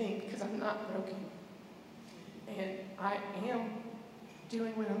same thing because I'm not broken. And I am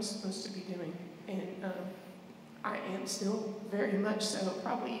doing what I'm supposed to be doing. And I am still very much so,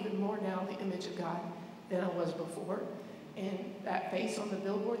 probably even more now, the image of God than I was before. And that face on the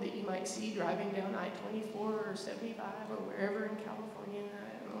billboard that you might see driving down I-24 or 75 or wherever in California,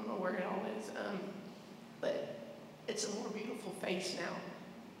 I don't know where it all is, but it's a more beautiful face now.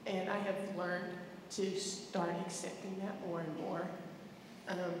 And I have learned to start accepting that more and more.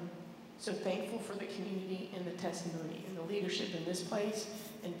 So thankful for the community and the testimony and the leadership in this place.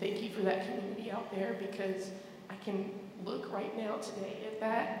 And thank you for that community out there because I can look right now today at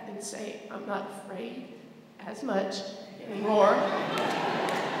that and say, I'm not afraid as much anymore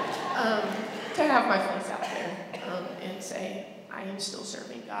to have my face out there and say, I am still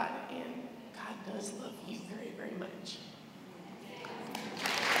serving God and God does love you very, very much.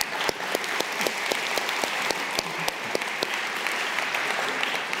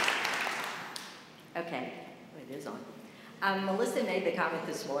 Okay, it is on. Melissa made the comment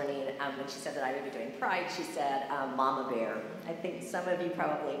this morning when she said that I would be doing Pride. She said, Mama Bear. I think some of you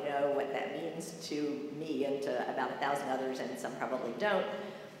probably know what that means to me and to about 1,000 others, and some probably don't.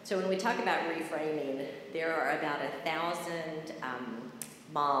 So when we talk about reframing, there are about 1,000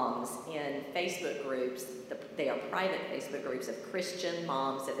 moms in Facebook groups. They are private Facebook groups of Christian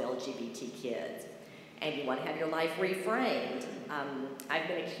moms of LGBT kids. And you want to have your life reframed. I've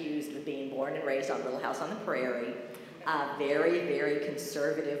been accused of being born and raised on Little House on the Prairie, a very, very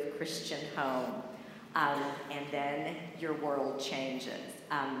conservative Christian home. And then your world changes.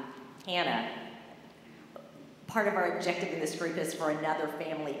 Hannah, part of our objective in this group is for another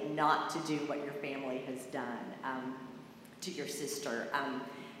family not to do what your family has done to your sister.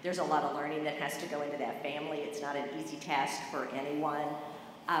 There's a lot of learning that has to go into that family. It's not an easy task for anyone.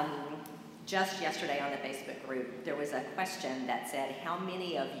 Just yesterday on the Facebook group, there was a question that said, how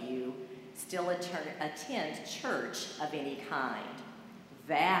many of you still attend church of any kind?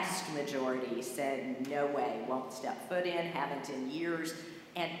 Vast majority said, no way, won't step foot in, haven't in years.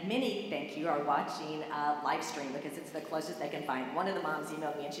 And many, thank you, are watching live stream because it's the closest they can find. One of the moms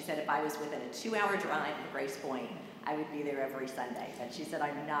emailed me and she said if I was within a 2-hour drive from Grace Point, I would be there every Sunday. But she said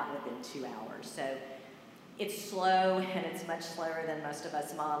I'm not within 2 hours. So it's slow, and it's much slower than most of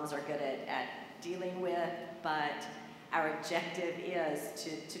us moms are good at dealing with, but our objective is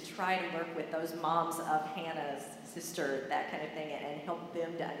to try to work with those moms of Hannah's sister, that kind of thing, and help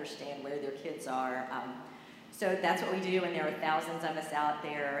them to understand where their kids are. So that's what we do, and there are thousands of us out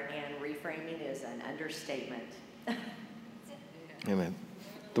there, and reframing is an understatement. Amen.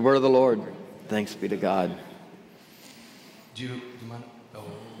 The word of the Lord. Thanks be to God. Do you mind? Oh,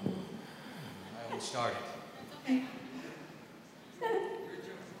 I almost started.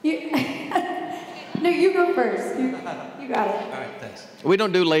 No, you go first. You got it. All right, thanks. We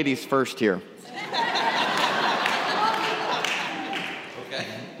don't do ladies first here. Okay.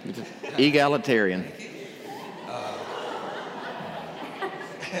 Egalitarian.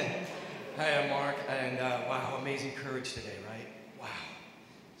 Hi, I'm Mark, and wow, amazing courage today, right? Wow,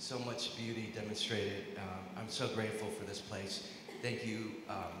 so much beauty demonstrated. I'm so grateful for this place. Thank you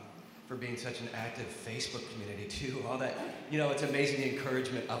for being such an active Facebook community too. All that, it's amazing the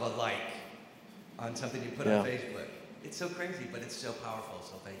encouragement of a like on something you put on Facebook. It's so crazy, but it's so powerful,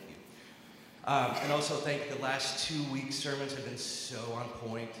 so thank you. And also thank you, the last 2 weeks' sermons have been so on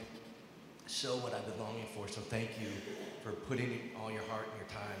point, so what I've been longing for, so thank you for putting all your heart and your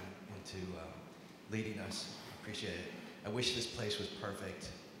time into leading us. I appreciate it. I wish this place was perfect.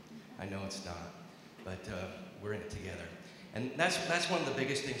 I know it's not, but we're in it together. And that's one of the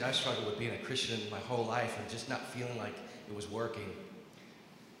biggest things I struggled with being a Christian my whole life and just not feeling like it was working.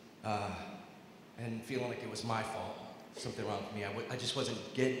 And feeling like it was my fault, something wrong with me. I just wasn't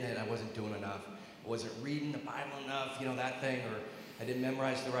getting it, I wasn't doing enough. I wasn't reading the Bible enough, that thing, or I didn't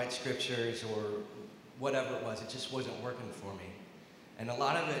memorize the right scriptures, or whatever it was, it just wasn't working for me. And a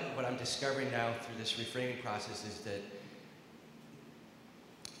lot of it, what I'm discovering now through this reframing process is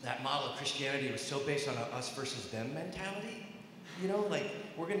that model of Christianity was so based on a us versus them mentality. Like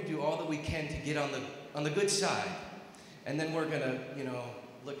we're gonna do all that we can to get on the good side. And then we're gonna,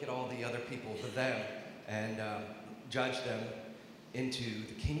 look at all the other people, the them, and judge them into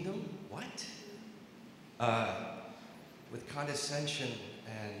the kingdom. What? With condescension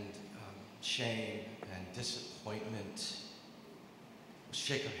and shame and disappointment,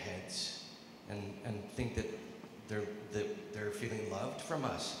 shake our heads and think that they're feeling loved from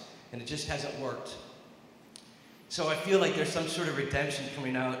us, and it just hasn't worked. So I feel like there's some sort of redemption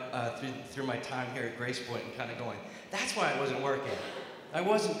coming out through my time here at Grace Point, and kind of going, that's why it wasn't working. I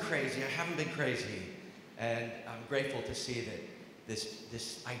wasn't crazy. I haven't been crazy, and I'm grateful to see that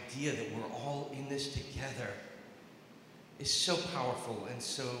this idea that we're all in this together is so powerful and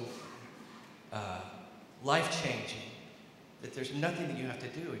so life-changing that there's nothing that you have to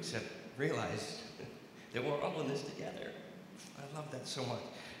do except realize that we're all in this together. I love that so much.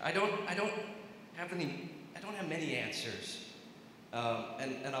 I don't have many answers,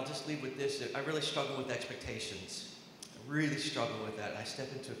 and I'll just leave with this. I really struggle with expectations. I really struggle with that. I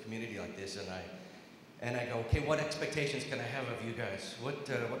step into a community like this, and I go, okay, what expectations can I have of you guys? What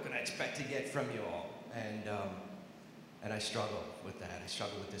can I expect to get from you all? And I struggle with that. I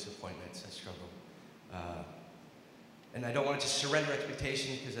struggle with disappointments. I struggle, and I don't want to just surrender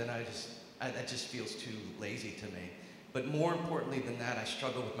expectations because then that just feels too lazy to me. But more importantly than that, I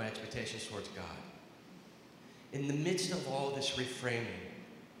struggle with my expectations towards God. In the midst of all this reframing,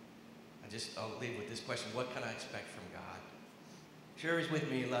 I'll leave with this question: what can I expect from God? Sure, He's with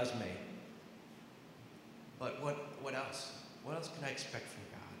me, He loves me. But what else? What else can I expect from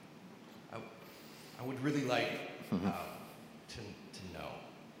God? I would really like to know.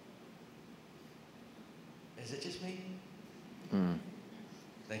 Is it just me?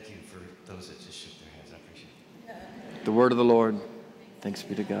 Thank you for those that just shook their hands. I appreciate it. The word of the Lord. Thanks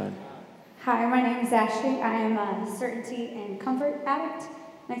be to God. Hi, my name is Ashley. I am a certainty and comfort addict.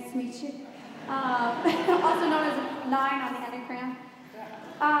 Nice to meet you. Also known as a 9 on the Enneagram.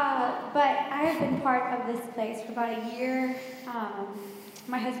 But I have been part of this place for about a year.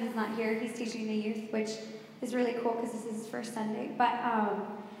 My husband's not here. He's teaching the youth, which is really cool because this is his first Sunday. But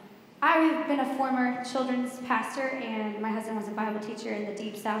I've been a former children's pastor, and my husband was a Bible teacher in the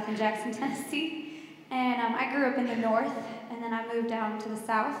Deep South in Jackson, Tennessee. And I grew up in the North, and then I moved down to the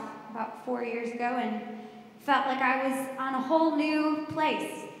South about 4 years ago and felt like I was on a whole new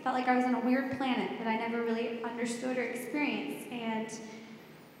place. Felt like I was on a weird planet that I never really understood or experienced. And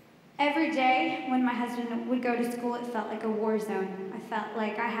every day when my husband would go to school, it felt like a war zone. I felt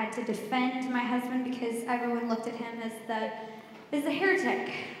like I had to defend my husband because everyone looked at him as the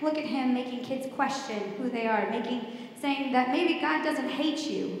heretic. Look at him making kids question who they are, saying that maybe God doesn't hate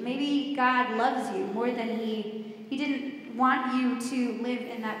you. Maybe God loves you more than he didn't want you to live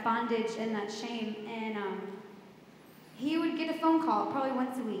in that bondage and that shame. And he would get a phone call probably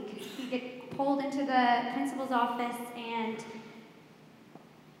once a week. He'd get pulled into the principal's office, and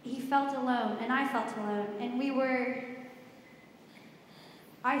he felt alone, and I felt alone, and we were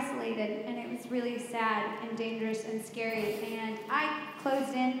isolated, and it was really sad and dangerous and scary. And I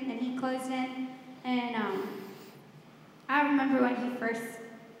closed in, and he closed in, and I remember when he first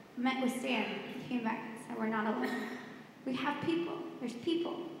met with Stan. He came back and said, "We're not alone. We have people. There's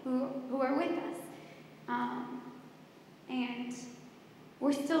people who are with us." And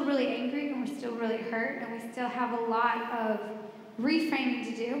we're still really angry, and we're still really hurt, and we still have a lot of reframing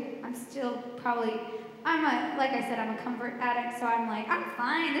to do. I'm still probably, like I said, I'm a comfort addict, so I'm like, I'm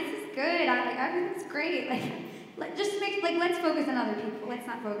fine, this is good, everything's great. Let's focus on other people. Let's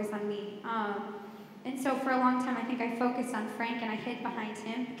not focus on me. And so for a long time, I think I focused on Frank, and I hid behind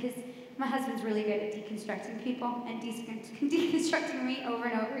him because my husband's really good at deconstructing people and deconstructing me over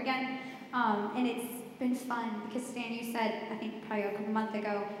and over again. And it's been fun because Stan, you said, I think probably a couple months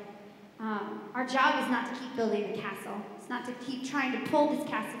ago, our job is not to keep building the castle. It's not to keep trying to pull this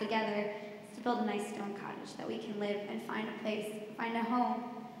castle together. It's to build a nice stone cottage that we can live and find a place, find a home.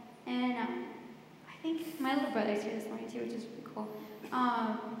 And I think my little brother's here this morning too, which is really cool.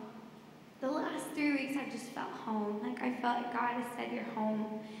 The last 3 weeks I've just felt home. Like I felt like God has said you're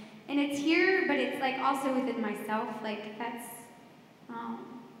home. And it's here, but it's like also within myself. Like that's,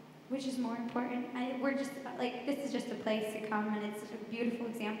 which is more important. We're just like, this is just a place to come, and it's a beautiful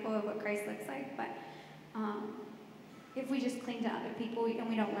example of what Christ looks like. But if we just cling to other people and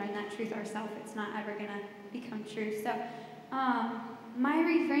we don't learn that truth ourselves, it's not ever gonna become true. So my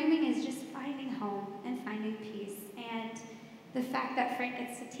reframing is just finding home and finding peace. And the fact that Frank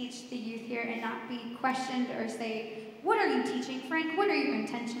gets to teach the youth here and not be questioned or say, "What are you teaching, Frank? What are your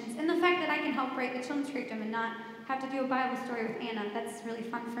intentions?" And the fact that I can help write the children's curriculum and not have to do a Bible story with Anna, that's really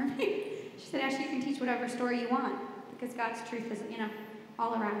fun for me. She said, "Ashley, you can teach whatever story you want because God's truth is,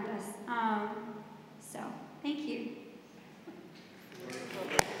 all around us." So, thank you.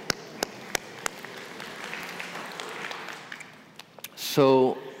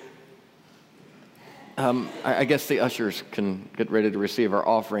 So, I guess the ushers can get ready to receive our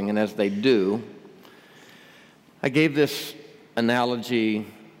offering, and as they do, I gave this analogy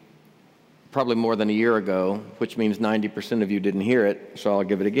probably more than a year ago, which means 90% of you didn't hear it, so I'll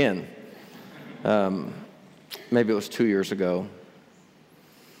give it again. Maybe it was 2 years ago.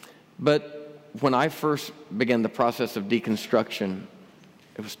 But when I first began the process of deconstruction,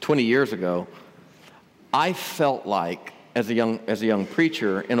 it was 20 years ago, I felt like, as a young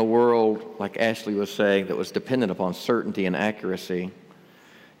preacher, in a world, like Ashley was saying, that was dependent upon certainty and accuracy,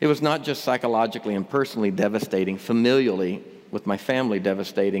 it was not just psychologically and personally devastating, familially with my family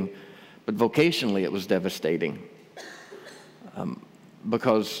devastating, but vocationally it was devastating.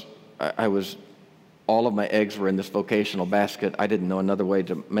 Because all of my eggs were in this vocational basket. I didn't know another way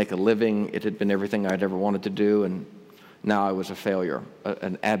to make a living. It had been everything I'd ever wanted to do, and now I was a failure,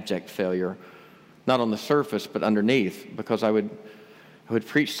 an abject failure. Not on the surface, but underneath, because I would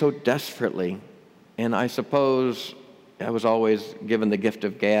preach so desperately, and I suppose I was always given the gift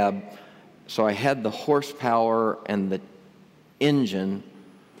of gab, so I had the horsepower and the engine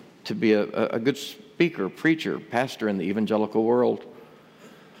to be a good speaker, preacher, pastor in the evangelical world.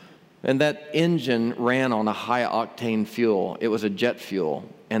 And that engine ran on a high-octane fuel. It was a jet fuel,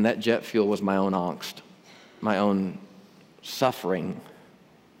 and that jet fuel was my own angst, my own suffering.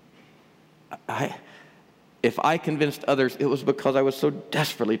 If I convinced others, it was because I was so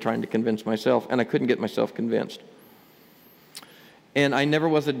desperately trying to convince myself, and I couldn't get myself convinced. And I never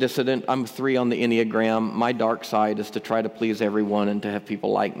was a dissident. I'm 3 on the Enneagram. My dark side is to try to please everyone and to have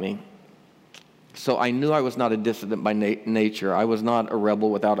people like me. So I knew I was not a dissident by nature. I was not a rebel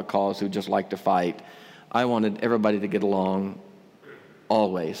without a cause who just liked to fight. I wanted everybody to get along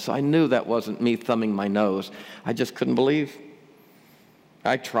always. So I knew that wasn't me thumbing my nose. I just couldn't believe.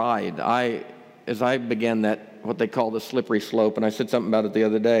 I tried. As I began that, what they call the slippery slope, and I said something about it the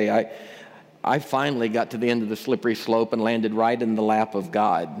other day, I finally got to the end of the slippery slope and landed right in the lap of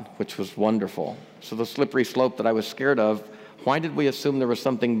God, which was wonderful. So the slippery slope that I was scared of, why did we assume there was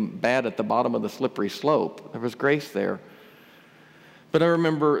something bad at the bottom of the slippery slope? There was grace there. But I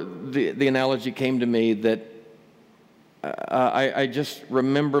remember the analogy came to me that I just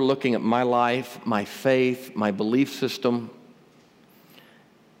remember looking at my life, my faith, my belief system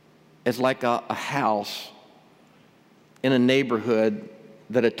as like a house in a neighborhood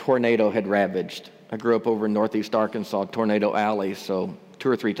that a tornado had ravaged. I grew up over in northeast Arkansas, Tornado Alley, so 2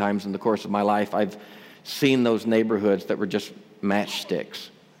 or 3 times in the course of my life I've seen those neighborhoods that were just matchsticks.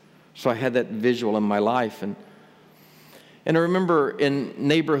 So I had that visual in my life. And I remember in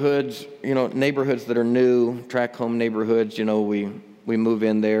neighborhoods, neighborhoods that are new, track home neighborhoods, we move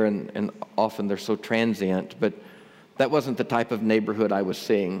in there and often they're so transient, but that wasn't the type of neighborhood I was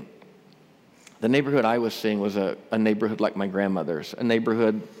seeing. The neighborhood I was seeing was a neighborhood like my grandmother's, a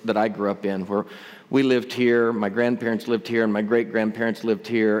neighborhood that I grew up in where we lived here, my grandparents lived here, and my great-grandparents lived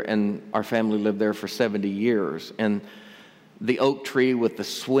here, and our family lived there for 70 years. And the oak tree with the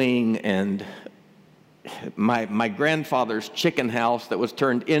swing and my grandfather's chicken house that was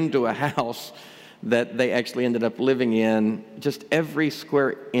turned into a house that they actually ended up living in, just every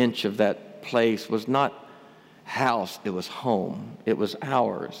square inch of that place was not house, it was home. It was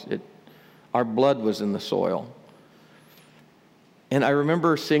ours. Our blood was in the soil. And I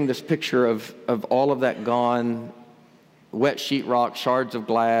remember seeing this picture of all of that gone, wet sheetrock, shards of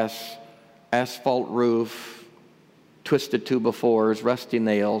glass, asphalt roof, twisted 2x4s, rusty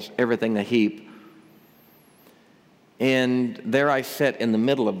nails, everything a heap. And there I sat in the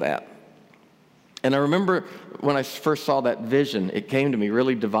middle of that. And I remember when I first saw that vision, it came to me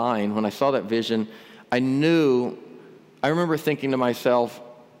really divine. When I saw that vision, I remember thinking to myself,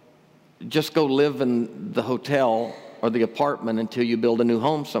 just go live in the hotel or the apartment until you build a new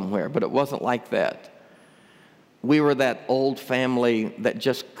home somewhere. But it wasn't like that. We were that old family that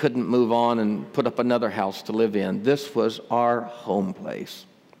just couldn't move on and put up another house to live in. This was our home place.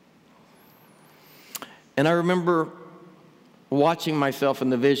 And I remember watching myself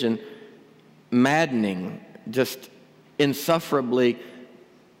in the vision, maddening, just insufferably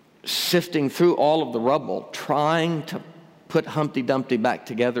sifting through all of the rubble, trying to put Humpty Dumpty back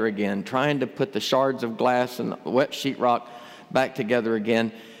together again, trying to put the shards of glass and wet sheetrock back together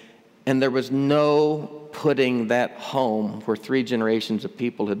again. And there was no putting that home where 3 generations of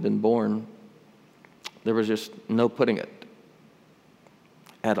people had been born. There was just no putting it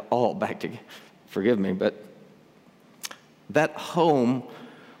at all back together. Forgive me, but that home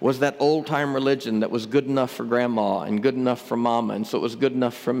was that old-time religion that was good enough for grandma and good enough for mama, and so it was good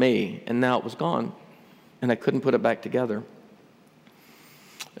enough for me, and now it was gone, and I couldn't put it back together.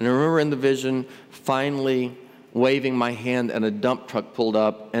 And I remember in the vision finally waving my hand, and a dump truck pulled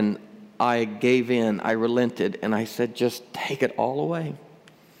up, and I gave in, I relented, and I said, just take it all away.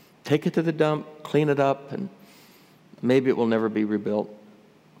 Take it to the dump, clean it up, and maybe it will never be rebuilt.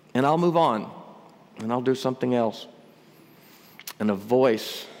 And I'll move on, and I'll do something else. And a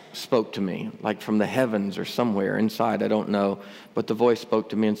voice spoke to me, like from the heavens or somewhere inside, I don't know, but the voice spoke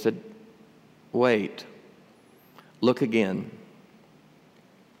to me and said, wait, look again.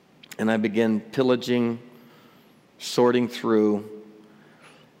 And I began pillaging, sorting through,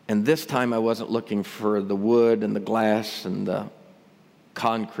 and this time I wasn't looking for the wood and the glass and the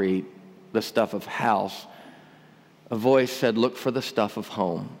concrete, the stuff of house. A voice said, look for the stuff of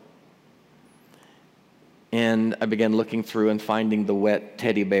home. And I began looking through and finding the wet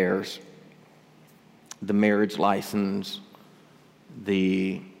teddy bears, the marriage license,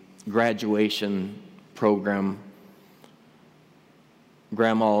 the graduation program,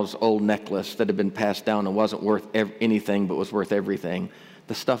 grandma's old necklace that had been passed down and wasn't worth anything but was worth everything,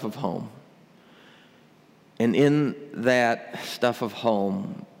 the stuff of home. And in that stuff of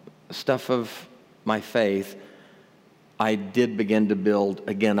home, stuff of my faith, I did begin to build,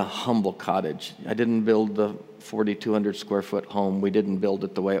 again, a humble cottage. I didn't build the 4,200 square foot home. We didn't build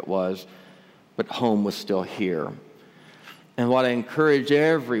it the way it was, but home was still here. And what I encourage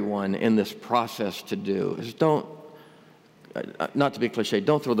everyone in this process to do is not to be cliche,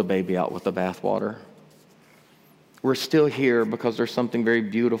 don't throw the baby out with the bathwater. We're still here because there's something very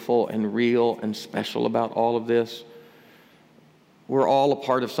beautiful and real and special about all of this. We're all a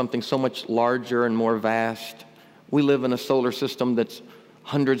part of something so much larger and more vast. We live in a solar system that's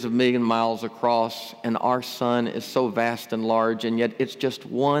hundreds of million miles across, and our sun is so vast and large, and yet it's just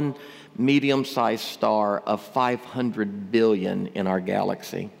one medium-sized star of 500 billion in our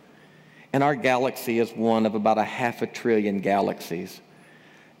galaxy. And our galaxy is one of about 500 billion galaxies.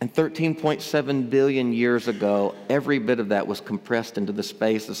 And 13.7 billion years ago, every bit of that was compressed into the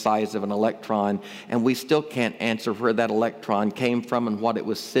space the size of an electron, and we still can't answer where that electron came from and what it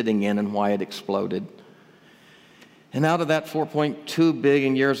was sitting in and why it exploded. And out of that 4.2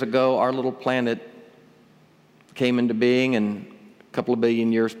 billion years ago, our little planet came into being, and a couple of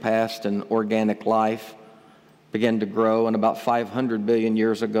billion years passed, and organic life began to grow. And about 500 billion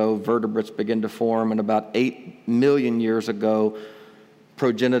years ago, vertebrates began to form. And about 8 million years ago,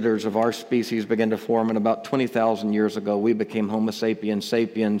 progenitors of our species began to form. And about 20,000 years ago, we became Homo sapiens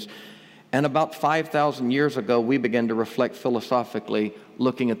sapiens. And about 5,000 years ago, we began to reflect philosophically,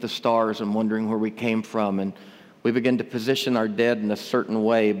 looking at the stars and wondering where we came from. And we began to position our dead in a certain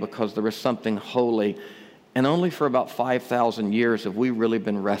way because there was something holy. And only for about 5,000 years have we really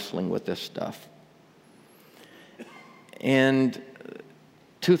been wrestling with this stuff. And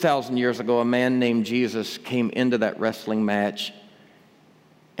 2,000 years ago, a man named Jesus came into that wrestling match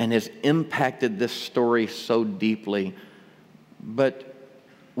and has impacted this story so deeply. But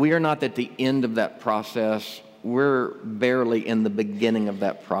we are not at the end of that process. We're barely in the beginning of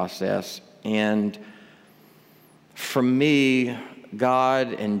that process. And for me,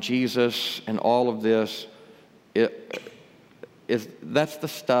 God and Jesus and all of this, that's the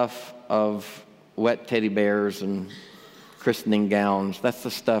stuff of wet teddy bears and christening gowns. That's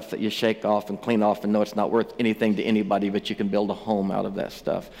the stuff that you shake off and clean off and know it's not worth anything to anybody, but you can build a home out of that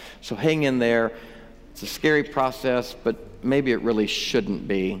stuff. So hang in there. It's a scary process, but maybe it really shouldn't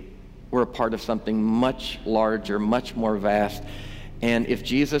be. We're a part of something much larger, much more vast. And if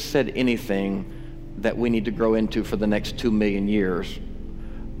Jesus said anything that we need to grow into for the next 2 million years,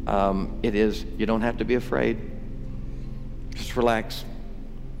 it is, you don't have to be afraid. Just relax.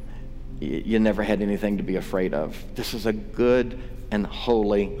 You never had anything to be afraid of. This is a good and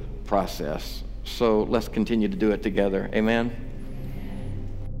holy process. So let's continue to do it together. Amen.